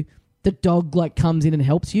through, the dog like comes in and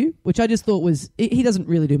helps you, which I just thought was he doesn't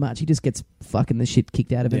really do much. He just gets fucking the shit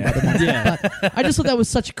kicked out of him by the monster. Yeah. But I just thought that was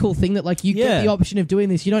such a cool thing that like you get the option of doing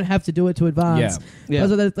this. You don't have to do it to advance. Yeah.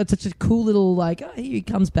 So that's such a cool little like here he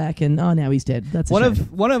comes back and now he's dead. That's a One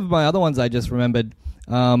shame. of my other ones I just remembered.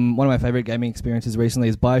 One of my favorite gaming experiences recently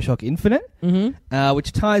is BioShock Infinite,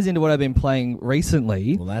 which ties into what I've been playing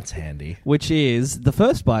recently, Well, that's handy. which is the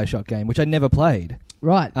first BioShock game, which I never played.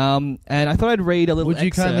 Right. And I thought I'd read a little. Would you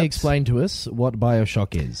kindly excerpt. explain to us what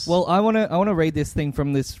BioShock is? Well, I want to read this thing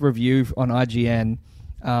from this review on IGN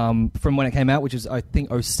from when it came out, which is I think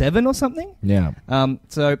 07 or something. yeah.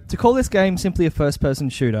 So to call this game simply a first-person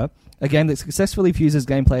shooter, a game that successfully fuses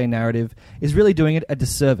gameplay and narrative, is really doing it a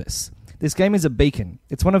disservice. This game is a beacon.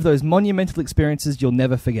 It's one of those monumental experiences you'll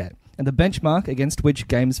never forget, and the benchmark against which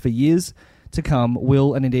games for years to come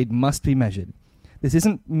will and indeed must be measured. This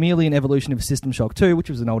isn't merely an evolution of System Shock 2,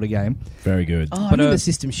 which was an older game. Very good. Oh, I but, remember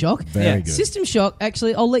System Shock. Very yeah. good. System Shock,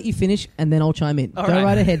 actually, I'll let you finish and then I'll chime in. All Go right.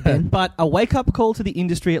 right ahead, Ben. But a wake-up call to the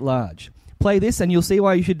industry at large. Play this and you'll see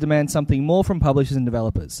why you should demand something more from publishers and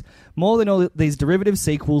developers. More than all these derivative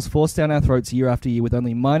sequels forced down our throats year after year with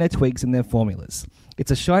only minor tweaks in their formulas. It's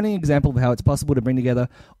a shining example of how it's possible to bring together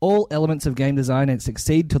all elements of game design and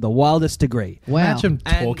succeed to the wildest degree. Wow. Imagine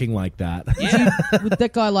And- talking like that. Would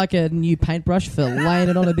that guy like a new paintbrush for laying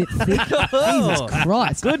it on a bit thick? Jesus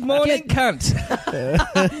Christ. Good morning, cunt.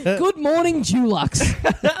 Good morning, Dulux.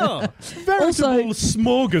 Also,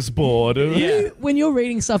 smorgasbord. when you're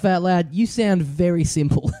reading stuff out loud, you sound very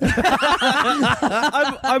simple.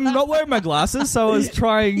 I'm not wearing my glasses, so I was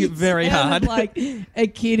trying very hard. Like a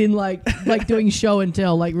kid in like doing show and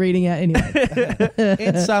tell, like reading out anyway.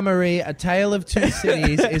 In summary, A Tale of Two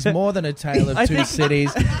Cities is more than a tale of two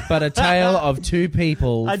cities, but a tale of two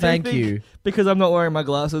people. I do Thank think you. Because I'm not wearing my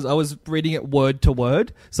glasses, I was reading it word to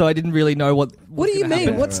word, so I didn't really know what. What do you mean?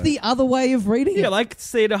 Happen. What's the other way of reading Yeah, it? like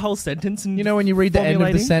say the whole sentence and You know when you read the end of the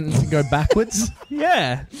formulating? sentence and go backwards?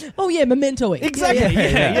 Yeah, Oh yeah, Memento-y. exactly.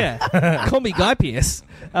 Yeah. Yeah. Call me Guy Pearce.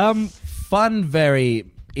 Fun very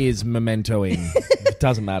is mementoing. It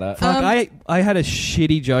doesn't matter. Fuck, I had a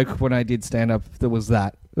shitty joke when I did stand up. That was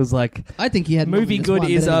that. It was like I think you had more movie than just good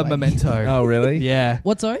one, is but a anyway. memento. Oh, really? Yeah,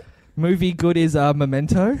 What? Sorry. movie good is a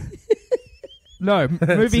memento. No,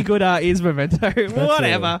 movie good is memento.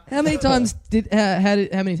 Whatever. How many times how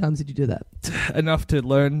many times did you do that? Enough to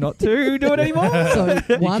learn not to do it anymore. So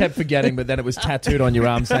You one. kept forgetting, but then it was tattooed on your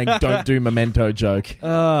arm saying, don't do memento joke.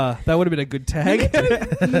 That would have been a good tag.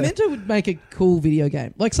 Memento would make a cool video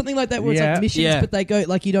game, like something like that, where it's Yeah. like missions, Yeah. but they go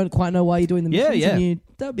like you don't quite know why you're doing the Yeah, missions. yeah. And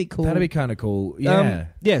that would be cool. That'd be kind of cool. Yeah.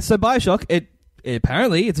 Yeah. So BioShock,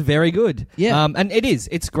 apparently it's very good. Yeah. And it is.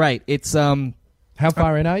 It's great. It's How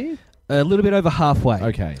far in are you? a little bit over halfway.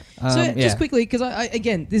 Okay. So Yeah. just quickly, because I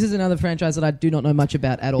again, this is another franchise that I do not know much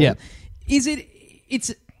about at all. Yeah. Is it?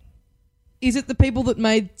 It's Is it the people that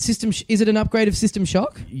made System? Is it an upgrade of System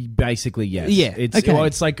Shock? Basically, yes. Yeah. It's Okay. well,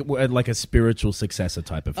 it's like a spiritual successor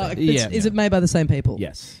type of thing. Is it made by the same people?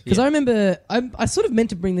 Yes. Because I remember I sort of meant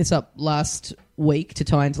to bring this up last week to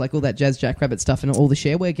tie into like all that Jazz Jackrabbit stuff and all the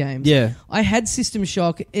shareware games. Yeah. I had System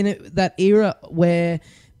Shock in that era where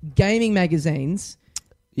gaming magazines.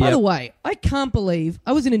 By Yep. the way, I can't believe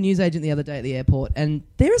I was in a newsagent the other day at the airport, and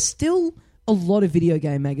there are still a lot of video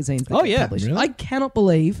game magazines that Oh, get yeah. published. Really? I cannot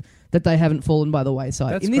believe that they haven't fallen by the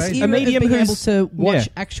wayside. That's in this crazy. era A medium of being able who's- to watch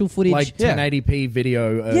yeah. actual footage, Like 1080p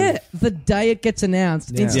video. Of, the day it gets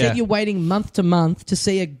announced. Yeah. Instead, Yeah. you're waiting month to month to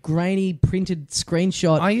see a grainy printed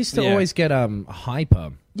screenshot. I used to Yeah. always get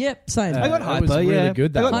Hyper. Yep, same. I got That was Hyper, really yeah.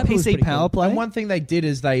 good, that I got one. Hyper was PC pretty Power cool. Play. And one thing they did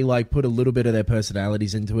is they like put a little bit of their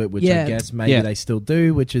personalities into it, which Yeah. I guess maybe Yeah. they still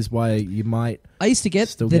do, which is why you might. I used to get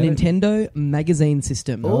Still the get it? Nintendo magazine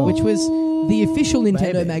system, which was the official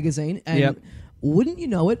Nintendo baby. magazine. And Yep. wouldn't you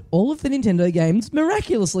know it, all of the Nintendo games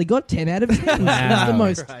miraculously got 10 out of 10.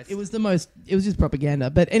 Wow. It was the most. It was just propaganda.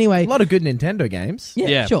 But anyway, A lot of good Nintendo games, yeah,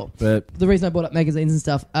 Yeah. sure. but The reason I brought up magazines and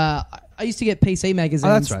stuff, I used to get PC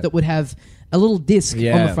magazines right. that would have a little disc on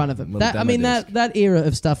Yeah, the front of them. little That, I demo mean, disc. that era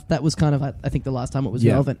of stuff, that was kind of, I think, the last time it was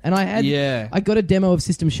Yeah. relevant. And I got a demo of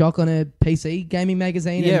System Shock on a PC gaming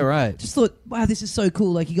magazine. Yeah, and right. Just thought, wow, this is so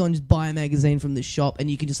cool. Like, you go and just buy a magazine from the shop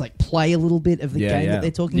and you can just, like, play a little bit of the Yeah, game yeah. that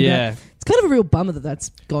they're talking Yeah. about. It's kind of a real bummer that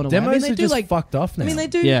that's gone away. demos I mean, they are do, just like, fucked off now. I mean, they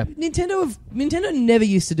do. Yeah. Nintendo never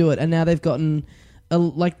used to do it, and now they've gotten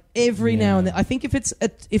like every now and then. I think if it's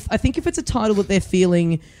a title that they're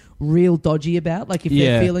feeling real dodgy about, like if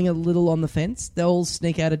Yeah. they're feeling a little on the fence, they'll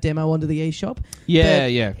sneak out a demo onto the eShop. Yeah,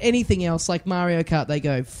 But yeah. Anything else like Mario Kart, they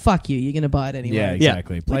go, "Fuck you, you're going to buy it anyway." Yeah,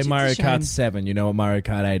 exactly. Play Which is a Mario shame. Kart 7. You know what Mario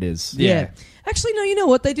Kart 8 is. Yeah. Actually, no. You know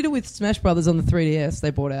what? They did it with Smash Brothers on the 3DS.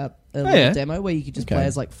 They brought out a little yeah. demo where you could just Okay. play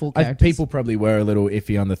as like full characters. People probably were a little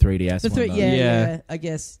iffy on the 3DS one, though. yeah, I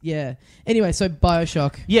guess, yeah. Anyway, so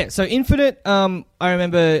BioShock. Yeah, so Infinite, I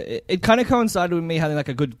remember it kind of coincided with me having like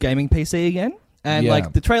a good gaming PC again. And Yeah.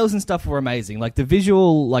 like the trailers and stuff were amazing. Like the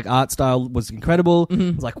visual like art style was incredible.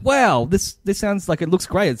 It was like, wow, this sounds like it looks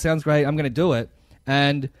great. It sounds great. I'm going to do it.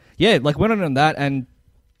 And yeah, like went on that, and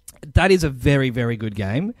that is a very, very good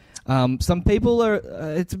game. Some people are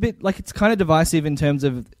it's a bit like it's kind of divisive in terms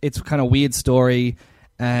of its kind of weird story,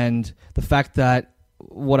 and the fact that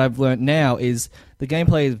what I've learned now is the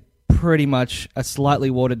gameplay is pretty much a slightly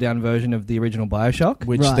watered down version of the original BioShock.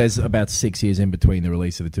 Which Right. there's about 6 years in between the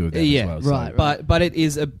release of the two of them Yeah, as well. so- right. But it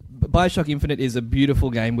is BioShock Infinite is a beautiful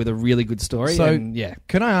game with a really good story. So, and yeah,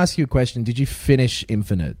 can I ask you a question? Did you finish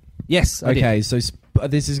Infinite? yes, I did. Okay, so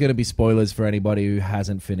this is going to be spoilers for anybody who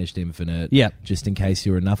hasn't finished Infinite. Yeah. Just in case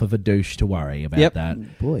you're enough of a douche to worry about Yep.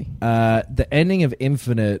 that. Boy. The ending of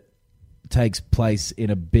Infinite takes place in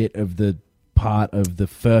a bit of the part of the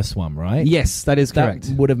first one, right? Yes, that is That correct.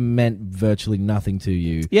 would have meant virtually nothing to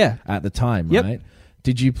you Yeah. at the time, Yep. right?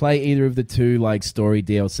 Did you play either of the two like story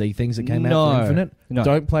DLC things that came out No. for Infinite? No.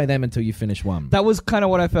 Don't play them until you finish one. That was kind of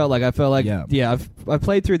what I felt like. I felt like, Yeah. I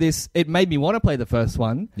played through this. It made me want to play the first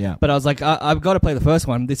one. Yeah. But I was like, I've got to play the first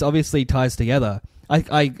one. This obviously ties together.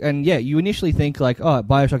 You initially think like, oh,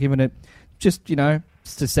 BioShock Infinite, just,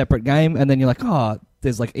 it's a separate game. And then you're like, oh,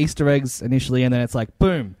 there's like Easter eggs initially. And then it's like,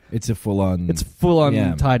 boom, It's a full on. it's full on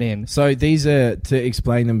Yeah. tied in. So these are, to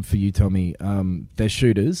explain them for you, Tommy, they're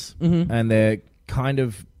shooters and they're kind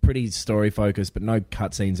of pretty story focused, but no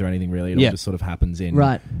cutscenes or anything really. It all Yeah. just sort of happens in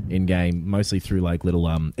game, mostly through like little.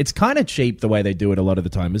 It's kind of cheap the way they do it a lot of the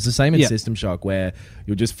time. It's the same in Yeah. System Shock where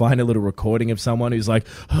you'll just find a little recording of someone who's like,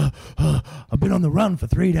 "I've been on the run for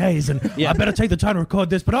 3 days and I better take the time to record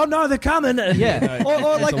this." But oh no, they're coming! Yeah. or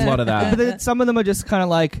There's a lot of that. But then some of them are just kind of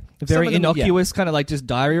like very of them, yeah. innocuous, kind of like just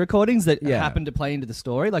diary recordings that Yeah. happen to play into the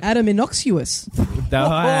story. Like, Adam Innocuous.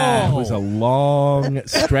 That was a long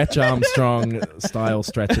Stretch Armstrong style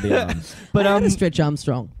stretch of the arm. but I had a Stretch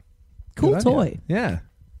Armstrong. Cool Good on toy. you. Yeah.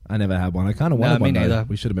 I never had one. I kind of wanted me one. though. neither.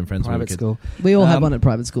 We should have been friends when we were private kids. school. We all had Um, one at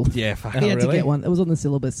private school. Yeah, fuck. We had to really? get one. It was on the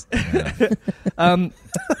syllabus.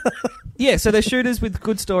 Yeah, so they're shooters with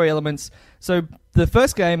good story elements. So the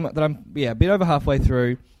first game that I'm a bit over halfway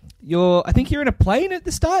through, I think you're in a plane at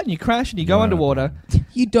the start and you crash and you go Right. underwater.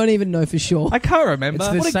 You don't even know for sure. I can't remember.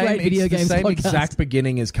 It's the What a same, great video it's the games same podcast. exact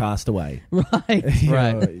beginning as Castaway. Right.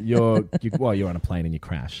 Right. You're on a plane and you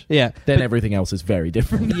crash. Yeah. Then But- everything else is very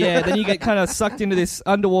different. yeah, then you get kind of sucked into this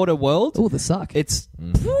underwater world. Oh, the suck. It's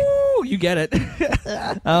woo, you get it.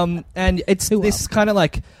 And it's Too this kind of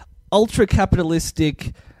like ultra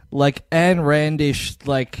capitalistic, like Ayn Randish,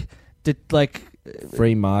 like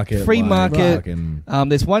Free market. Free like, market. fucking-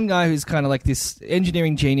 there's one guy who's kind of like this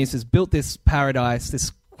engineering genius, has built this paradise,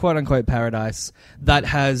 this quote unquote paradise that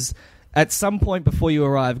has at some point before you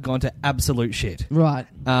arrive, gone to absolute shit. Right.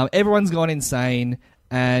 Everyone's gone insane,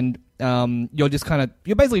 and you're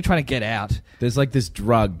basically trying to get out. There's like this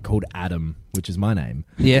drug called Adam, which is my name.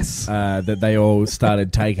 Yes. That they all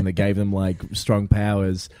started taking that gave them like strong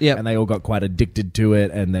powers. Yep. And they all got quite addicted to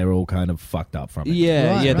it, and they're all kind of fucked up from it.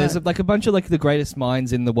 Yeah, Right, yeah. There's right. like a bunch of like the greatest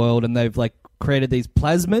minds in the world, and they've like created these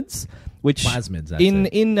plasmids, which Plasmids, that's in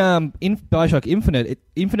it. in Bioshock Infinite,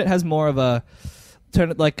 Infinite has more of a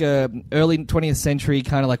like a early 20th century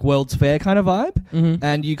kind of like World's Fair kind of vibe,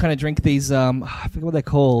 and you kind of drink these I forget what they're Are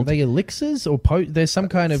called. they elixirs or there's some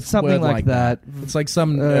kind of Something word like that. It's like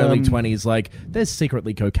some early 20s, like there's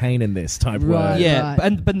secretly cocaine in this type Right. word. Yeah,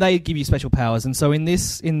 Right. but they give you special powers, and so in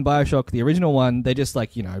Bioshock, the original one, they're just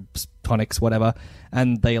like tonics, whatever,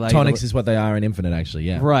 and they allow Tonics you is what they are in Infinite, actually.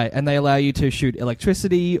 Yeah. right, and they allow you to shoot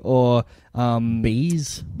electricity or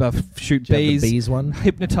Bees. shoot Do you have bees, the bees one.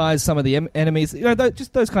 hypnotize some of the enemies.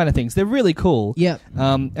 Just those kind of things. They're really cool. Yeah.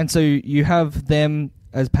 And so you have them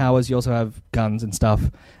as powers. You also have guns and stuff.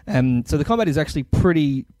 And so the combat is actually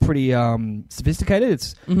pretty sophisticated.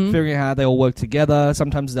 It's figuring out how they all work together.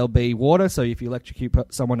 Sometimes there'll be water, so if you electrocute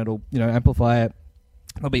someone, it'll amplify it.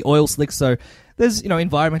 There'll be oil slicks, so there's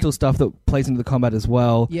environmental stuff that plays into the combat as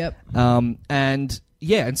well. Yep. And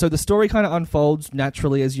so the story kind of unfolds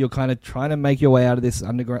naturally as you're kind of trying to make your way out of this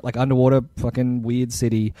underwater fucking weird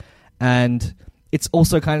city, and it's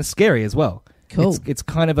also kind of scary as well. Cool. It's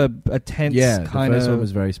kind of a tense Yeah, kind the first of one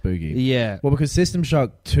was very spooky. yeah. Well, because System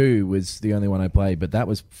Shock 2 was the only one I played, but that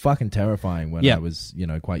was fucking terrifying when I was,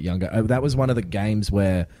 quite younger. That was one of the games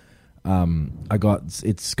where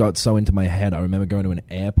it's got so into my head. I remember going to an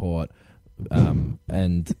airport,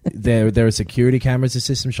 and there are security cameras in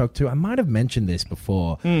System Shock 2. I might have mentioned this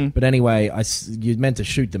before, but anyway, you're meant to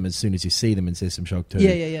shoot them as soon as you see them in System Shock 2.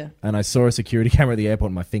 Yeah. And I saw a security camera at the airport,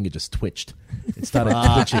 and my finger just twitched. It started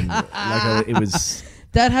twitching it was.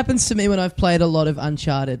 That happens to me when I've played a lot of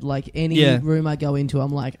Uncharted. Like any Yeah. room I go into,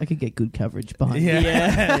 I'm like, I could get good coverage behind me.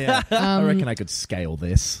 Yeah. I reckon I could scale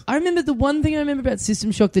this. I remember the one thing I remember about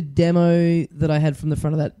System Shock, the demo that I had from the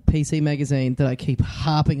front of that PC magazine that I keep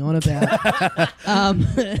harping on about.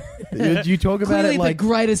 You talk about Clearly it like the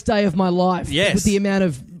greatest day of my life. Yes. With the amount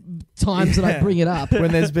of times that I bring it up.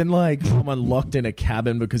 when there's been like someone locked in a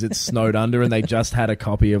cabin because it's snowed under and they just had a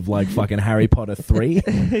copy of like fucking Harry Potter 3.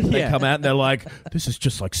 They come out and they're like, this is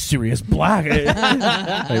just like Sirius Black.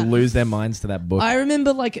 They lose their minds to that book. I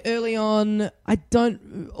remember like early on,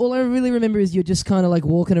 all I really remember is you're just kind of like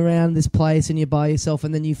walking around this place and you're by yourself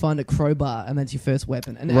and then you find a crowbar and that's your first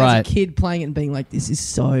weapon. And as Right. a kid playing it and being like, this is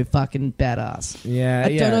so fucking badass. Yeah,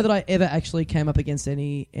 I don't know that I ever actually came up against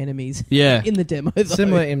any enemies Yeah. in the demo. Though.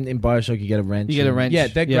 Similar in Bioshock, you get a wrench. You get a wrench. Yeah,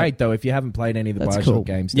 they're Yeah. great though. If you haven't played any of the That's Bioshock cool.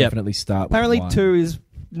 games, Yep. definitely start with Apparently 1. 2 is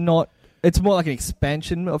not. It's more like an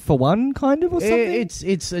expansion for 1, kind of, or something.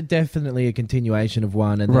 It's definitely a continuation of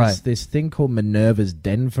 1, and Right. there's this thing called Minerva's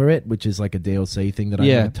Den for it, which is like a DLC thing that I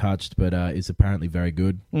Yeah. haven't touched, but is apparently very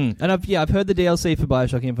good. And I've heard the DLC for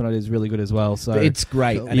Bioshock Infinite is really good as well. So It's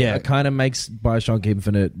great, Cool. and Yeah. it kind of makes Bioshock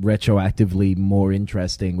Infinite retroactively more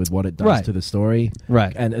interesting with what it does Right. to the story,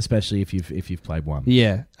 right. and especially if you've played 1.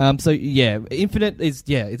 Yeah. Infinite is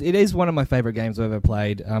it is one of my favorite games I've ever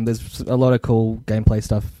played. There's a lot of cool gameplay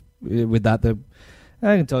stuff with that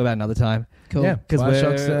I can talk about another time. Cool. Yeah. Because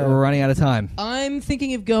Bioshock's, we're running out of time. I'm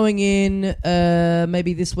thinking of going in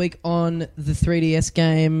maybe this week on the 3DS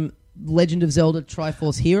game Legend of Zelda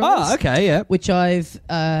Triforce Heroes. Oh, okay, yeah. Which I've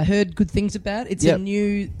heard good things about. It's a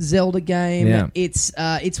new Zelda game. Yeah.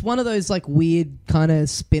 It's one of those like weird kind of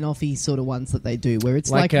spin-offy sort of ones that they do where it's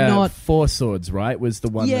like not Four Swords, right? Was the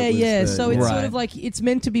one? yeah, that was yeah. the- So it's sort Right. of like it's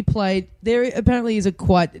meant to be played. There apparently is a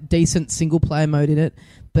quite decent single player mode in it,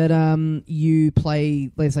 but you play.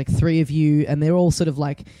 There's like 3 of you, and they're all sort of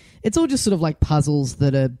like it's all just sort of like puzzles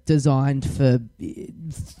that are designed for 3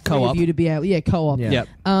 Co-op. of you to be able. Yeah, co-op. Yeah.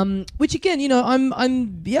 Yep. Which again, one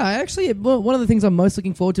of the things I'm most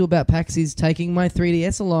looking forward to about PAX is taking my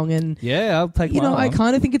 3DS along and. Yeah, I'll take You know, mine I along.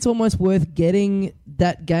 kind of think it's almost worth getting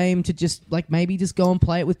that game to just like maybe just go and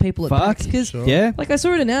play it with people at Fuck. PAX because Sure. Yeah. like I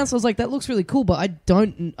saw it announced, I was like, that looks really cool, but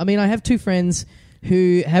I mean, I have 2 friends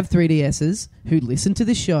who have 3DSs who listen to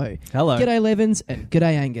this show. Hello. G'day Levins and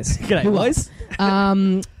g'day Angus. G'day, Who boys.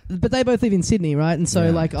 else? But they both live in Sydney, right? And so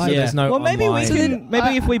Yeah. like I So there's no well, maybe online. we so can. then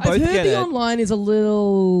Maybe if we both I've heard get the it. online is a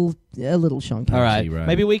little shonky. All right. Actually, right.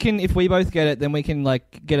 Maybe we can. If we both get it, then we can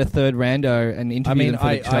like get a third rando and interview them for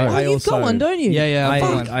the show. Oh, you've got also- one, don't you? Yeah, I've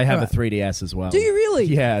got one. I have Right. a 3DS as well. Do you really?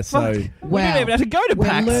 Yeah. So We Wow. don't even have to go to We're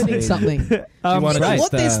PAX. learning something. wanna You know just,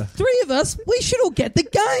 what? There's 3 of us. We should all get the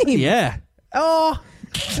game. Yeah. oh,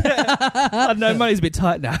 I don't know, money's a bit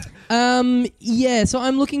tight now. Yeah, so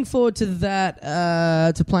I'm looking forward to that,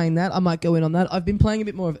 to playing that. I might go in on that. I've been playing a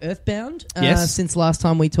bit more of Earthbound Yes. since last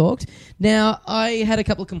time we talked. Now, I had a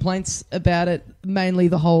couple of complaints about it, mainly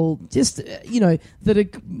the whole, just, that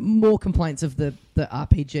are more complaints of the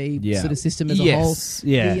RPG sort of system as a whole.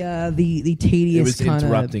 Yeah. The tedious It was kind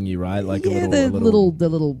interrupting you, right? Like the a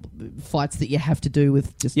little fights that you have to do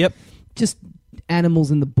with just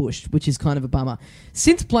animals in the bush, which is kind of a bummer.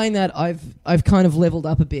 Since playing that, I've kind of leveled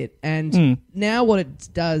up a bit, and now what it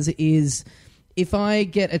does is, if I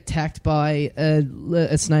get attacked by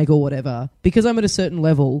a snake or whatever, because I'm at a certain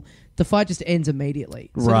level, the fight just ends immediately.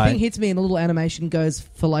 So the thing hits me and the little animation goes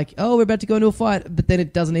for like, oh, we're about to go into a fight, but then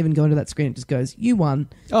it doesn't even go into that screen. It just goes, you won.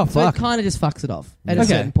 Oh, so fuck. it kind of just fucks it off at a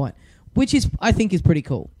certain point. Which I think is pretty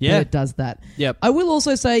cool. Yeah. That it does that. Yep. I will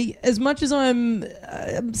also say, as much as I'm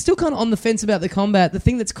still kind of on the fence about the combat, the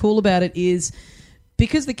thing that's cool about it is,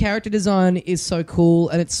 because the character design is so cool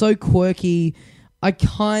and it's so quirky,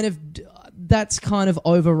 that's kind of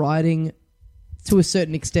overriding, to a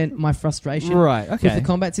certain extent, my frustration with the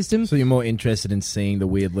combat system. So you're more interested in seeing the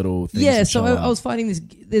weird little things. Yeah, so I was fighting this.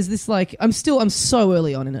 There's this like I'm so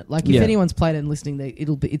early on in it. Like if anyone's played it and listening,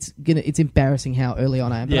 it's embarrassing how early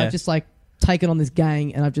on I am. But I've just like taken on this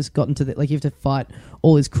gang and I've just gotten to you have to fight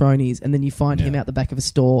all his cronies, and then you find him out the back of a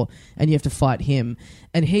store and you have to fight him,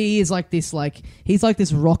 and he is he's like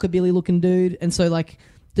this rockabilly looking dude, and so like.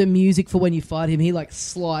 The music for when you fight him, he like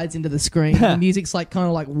slides into the screen. The music's like kind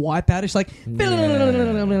of like Wipeout-ish, like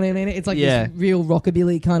it's like this real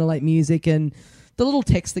rockabilly kind of like music, and the little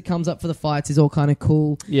text that comes up for the fights is all kind of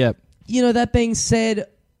cool. Yeah. That being said,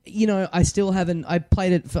 I still haven't. I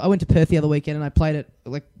played it. I went to Perth the other weekend and I played it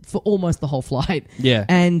like for almost the whole flight. Yeah.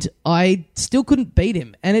 And I still couldn't beat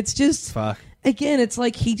him, and it's just fuck. Again, it's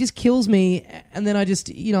like he just kills me, and then I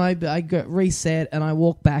just, I get reset and I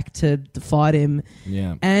walk back to fight him.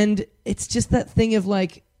 Yeah. And it's just that thing of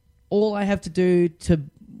like, all I have to do to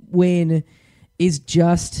win is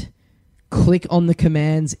just click on the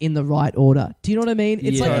commands in the right order. Do you know what I mean?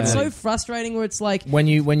 It's like, it's so frustrating where it's like... When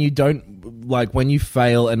you don't, like, when you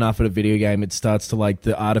fail enough at a video game, it starts to, like,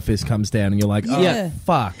 the artifice comes down and you're like,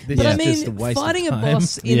 fuck, this is just a waste fighting of time. a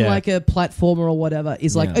boss in like a platformer or whatever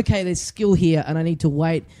is like, okay, there's skill here and I need to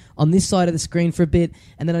wait on this side of the screen for a bit,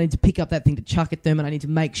 and then I need to pick up that thing to chuck at them, and I need to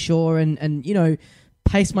make sure and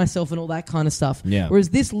pace myself and all that kind of stuff. Yeah. Whereas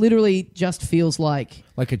this literally just feels like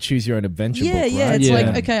a choose your own adventure book, right? It's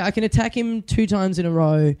like, okay, I can attack him 2 times in a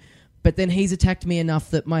row, but then he's attacked me enough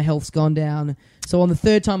that my health's gone down. So on the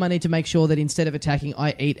 3rd time, I need to make sure that instead of attacking,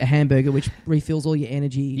 I eat a hamburger, which refills all your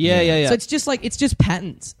energy. Yeah. So it's just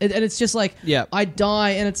patterns. And it's just like, I die,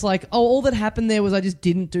 and it's like, oh, all that happened there was I just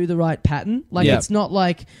didn't do the right pattern. Like, it's not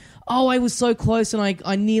like, oh, I was so close and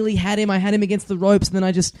I nearly had him. I had him against the ropes, and then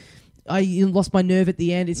I lost my nerve at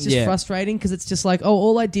the end. It's just frustrating because it's just like, oh,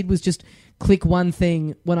 all I did was just click one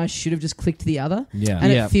thing when I should have just clicked the other. Yeah.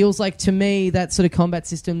 And it feels like, to me, that sort of combat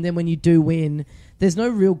system, then when you do win, there's no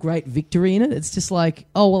real great victory in it. It's just like,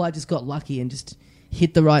 oh, well, I just got lucky and just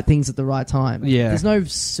hit the right things at the right time. Yeah. There's no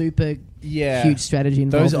super huge strategy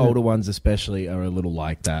involved. Those older ones especially are a little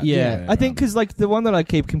like that. Yeah. I think because like the one that I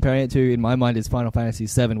keep comparing it to in my mind is Final Fantasy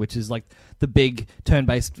VII, which is like the big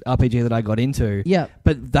turn-based RPG that I got into. Yeah.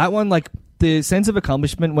 But that one, like, the sense of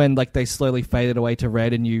accomplishment when like they slowly faded away to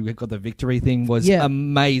red and you got the victory thing was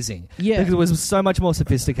amazing. Yeah. Because it was so much more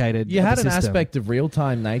sophisticated. You had an aspect of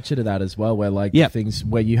real-time nature to that as well, where like things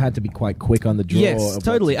where you had to be quite quick on the draw. Yes,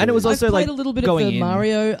 totally. And it was also I've played like a little bit of the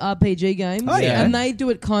Mario RPG games. Oh, yeah. And they do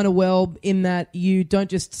it kind of well in that you don't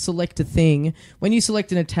just select a thing. When you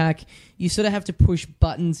select an attack, you sort of have to push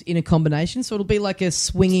buttons in a combination. So it'll be like a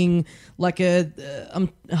swinging, like a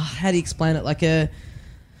how do you explain it? Like a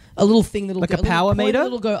little thing that'll like go, a power meter.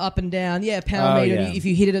 It'll go up and down. Yeah, power meter. Yeah. If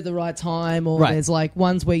you hit it at the right time, or there's like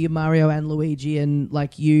ones where you're Mario and Luigi, and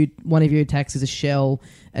like one of your attacks is a shell,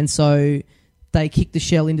 and so they kick the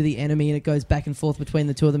shell into the enemy, and it goes back and forth between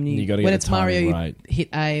the two of them. And you gotta when get it's the timing Mario, right. you hit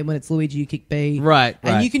A, and when it's Luigi, you kick B. Right.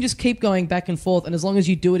 And you can just keep going back and forth, and as long as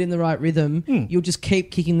you do it in the right rhythm, you'll just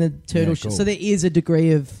keep kicking the turtle shell. cool. So there is a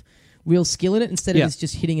degree of real skill in it instead of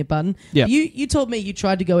just hitting a button. Yeah. You told me you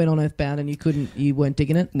tried to go in on Earthbound and you weren't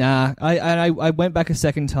digging it. Nah, I went back a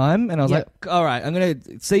second time and I was like, all right, I'm gonna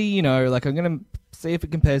see, I'm gonna see if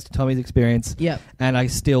it compares to Tommy's experience. Yeah. And I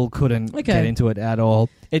still couldn't get into it at all.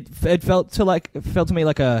 It felt to me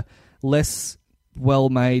like a less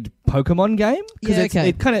well-made Pokemon game. Yeah, okay.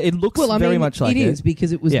 It looks very much like it is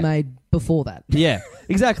because it was made before that. Yeah,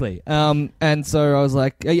 exactly. And so I was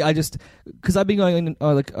like, because I've been going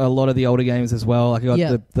on like a lot of the older games as well. Like I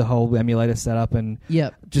got the whole emulator set up and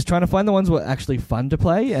just trying to find the ones that were actually fun to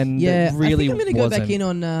play. And it really I think I'm going to go back in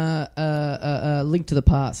on Link to the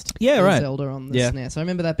Past. Yeah, right. Zelda on the SNES. I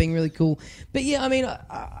remember that being really cool. But yeah, I mean,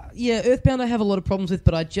 Earthbound I have a lot of problems with,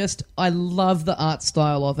 but I love the art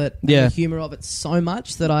style of it, and the humor of it so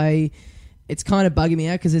much that it's kind of bugging me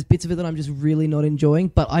out because there's bits of it that I'm just really not enjoying,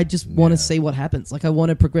 but I just want to see what happens. Like I want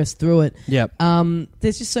to progress through it. Yep.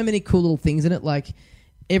 There's just so many cool little things in it. Like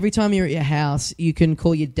every time you're at your house, you can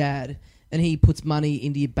call your dad and he puts money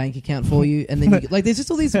into your bank account for you, and then there's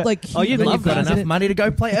just all these like cute you'd little love got things in enough it. money to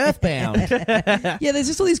go play Earthbound. Yeah, there's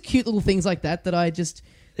just all these cute little things like that I just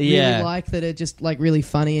really like, that are just like really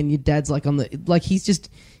funny, and your dad's like on the he's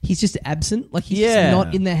just absent, like he's just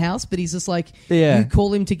not in the house, but he's just like you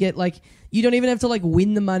call him to get like, you don't even have to like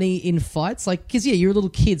win the money in fights, like because you're a little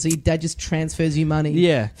kid, so your dad just transfers you money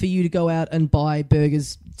for you to go out and buy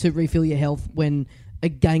burgers to refill your health when a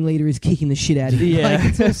gang leader is kicking the shit out of you. Like,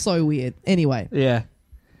 it's all so weird. Anyway, we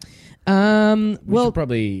should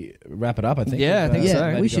probably wrap it up. I think. Yeah, I think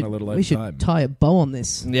so. We should tie a bow on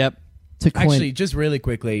this. Yep. Actually, just really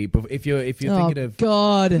quickly, if you're thinking of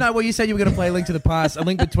God, no, well, you said you were going to play Link to the Past. A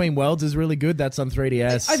Link Between Worlds is really good. That's on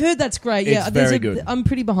 3DS. I've heard that's great. It's very good. I'm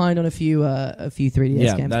pretty behind on a few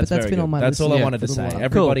 3DS games, but that's been on my list. That's all I wanted to say.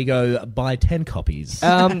 Everybody go buy 10 copies.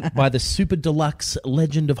 Buy the Super Deluxe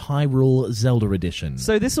Legend of Hyrule Zelda Edition.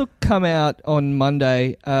 So this will come out on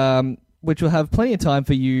Monday. Which will have plenty of time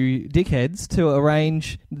for you dickheads to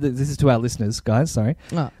arrange. This is to our listeners, guys. Sorry.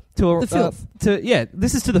 The filth.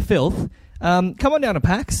 This is to the filth. Come on down to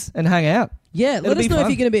PAX and hang out. Yeah, let us know if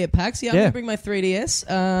you're going to be at PAX. Yeah, I'm going to bring my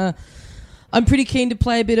 3DS. I'm pretty keen to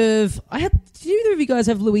play a bit of... Did either of you guys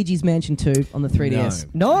have Luigi's Mansion 2 on the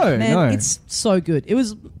 3DS? No. Man, it's so good. It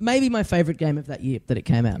was maybe my favourite game of that year that it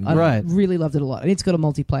came out. I really loved it a lot. And it's got a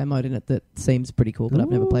multiplayer mode in it that seems pretty cool, but I've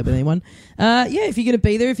never played with anyone. If you're going to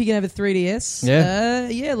be there, if you're going to have a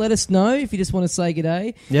 3DS, let us know if you just want to say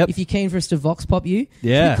g'day. Yep. If you're keen for us to Vox Pop you.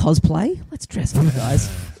 Yeah. Should we cosplay? Let's dress up,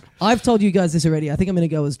 guys. I've told you guys this already. I think I'm going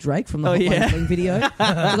to go as Drake from the Hotline Bling video.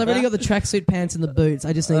 Because I've already got the tracksuit pants and the boots.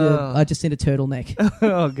 I just need a turtleneck.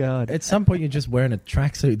 Oh God! At some point, you're just wearing a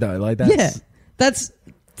tracksuit though. Like that's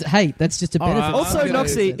that's just a benefit. Also,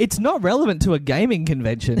 Noxie, it's not relevant to a gaming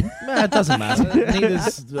convention. No, it doesn't matter.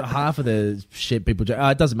 Neither's half of the shit people do.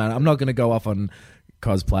 It doesn't matter. I'm not going to go off on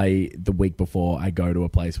cosplay the week before I go to a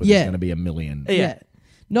place where there's going to be a million. Yeah.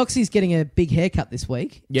 Noxie's getting a big haircut this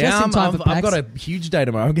week. Yeah, just in time for PAX. I've got a huge day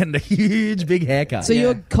tomorrow. I'm getting a huge, big haircut. So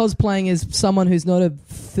you're cosplaying as someone who's not a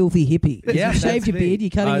filthy hippie. Yeah, you shaved your beard, you're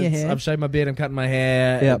cutting your hair. I've shaved my beard, I'm cutting my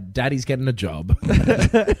hair. Yep. Daddy's getting a job.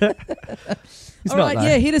 All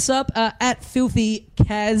right, hit us up at Filthy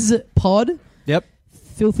Kaz Pod. Yep.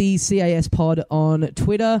 Filthy CAS Pod on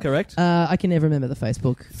Twitter. Correct. I can never remember the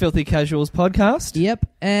Facebook. Filthy Casuals Podcast. Yep.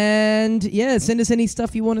 And send us any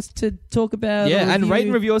stuff you want us to talk about. Yeah, and rate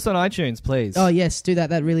and review us on iTunes, please. Oh, yes, do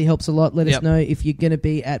that. That really helps a lot. Let us know if you're going to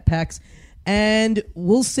be at PAX. And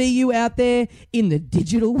we'll see you out there in the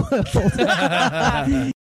digital world.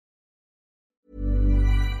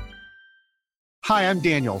 Hi, I'm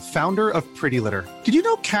Daniel, founder of Pretty Litter. Did you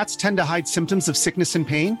know cats tend to hide symptoms of sickness and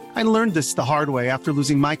pain? I learned this the hard way after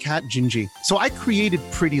losing my cat, Gingy. So I created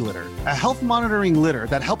Pretty Litter, a health monitoring litter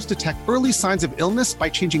that helps detect early signs of illness by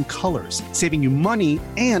changing colors, saving you money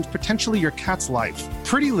and potentially your cat's life.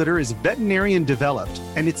 Pretty Litter is veterinarian developed,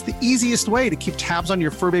 and it's the easiest way to keep tabs on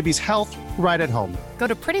your fur baby's health right at home. Go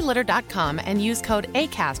to prettylitter.com and use code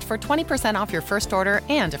ACAST for 20% off your first order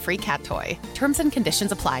and a free cat toy. Terms and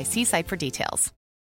conditions apply. See site for details.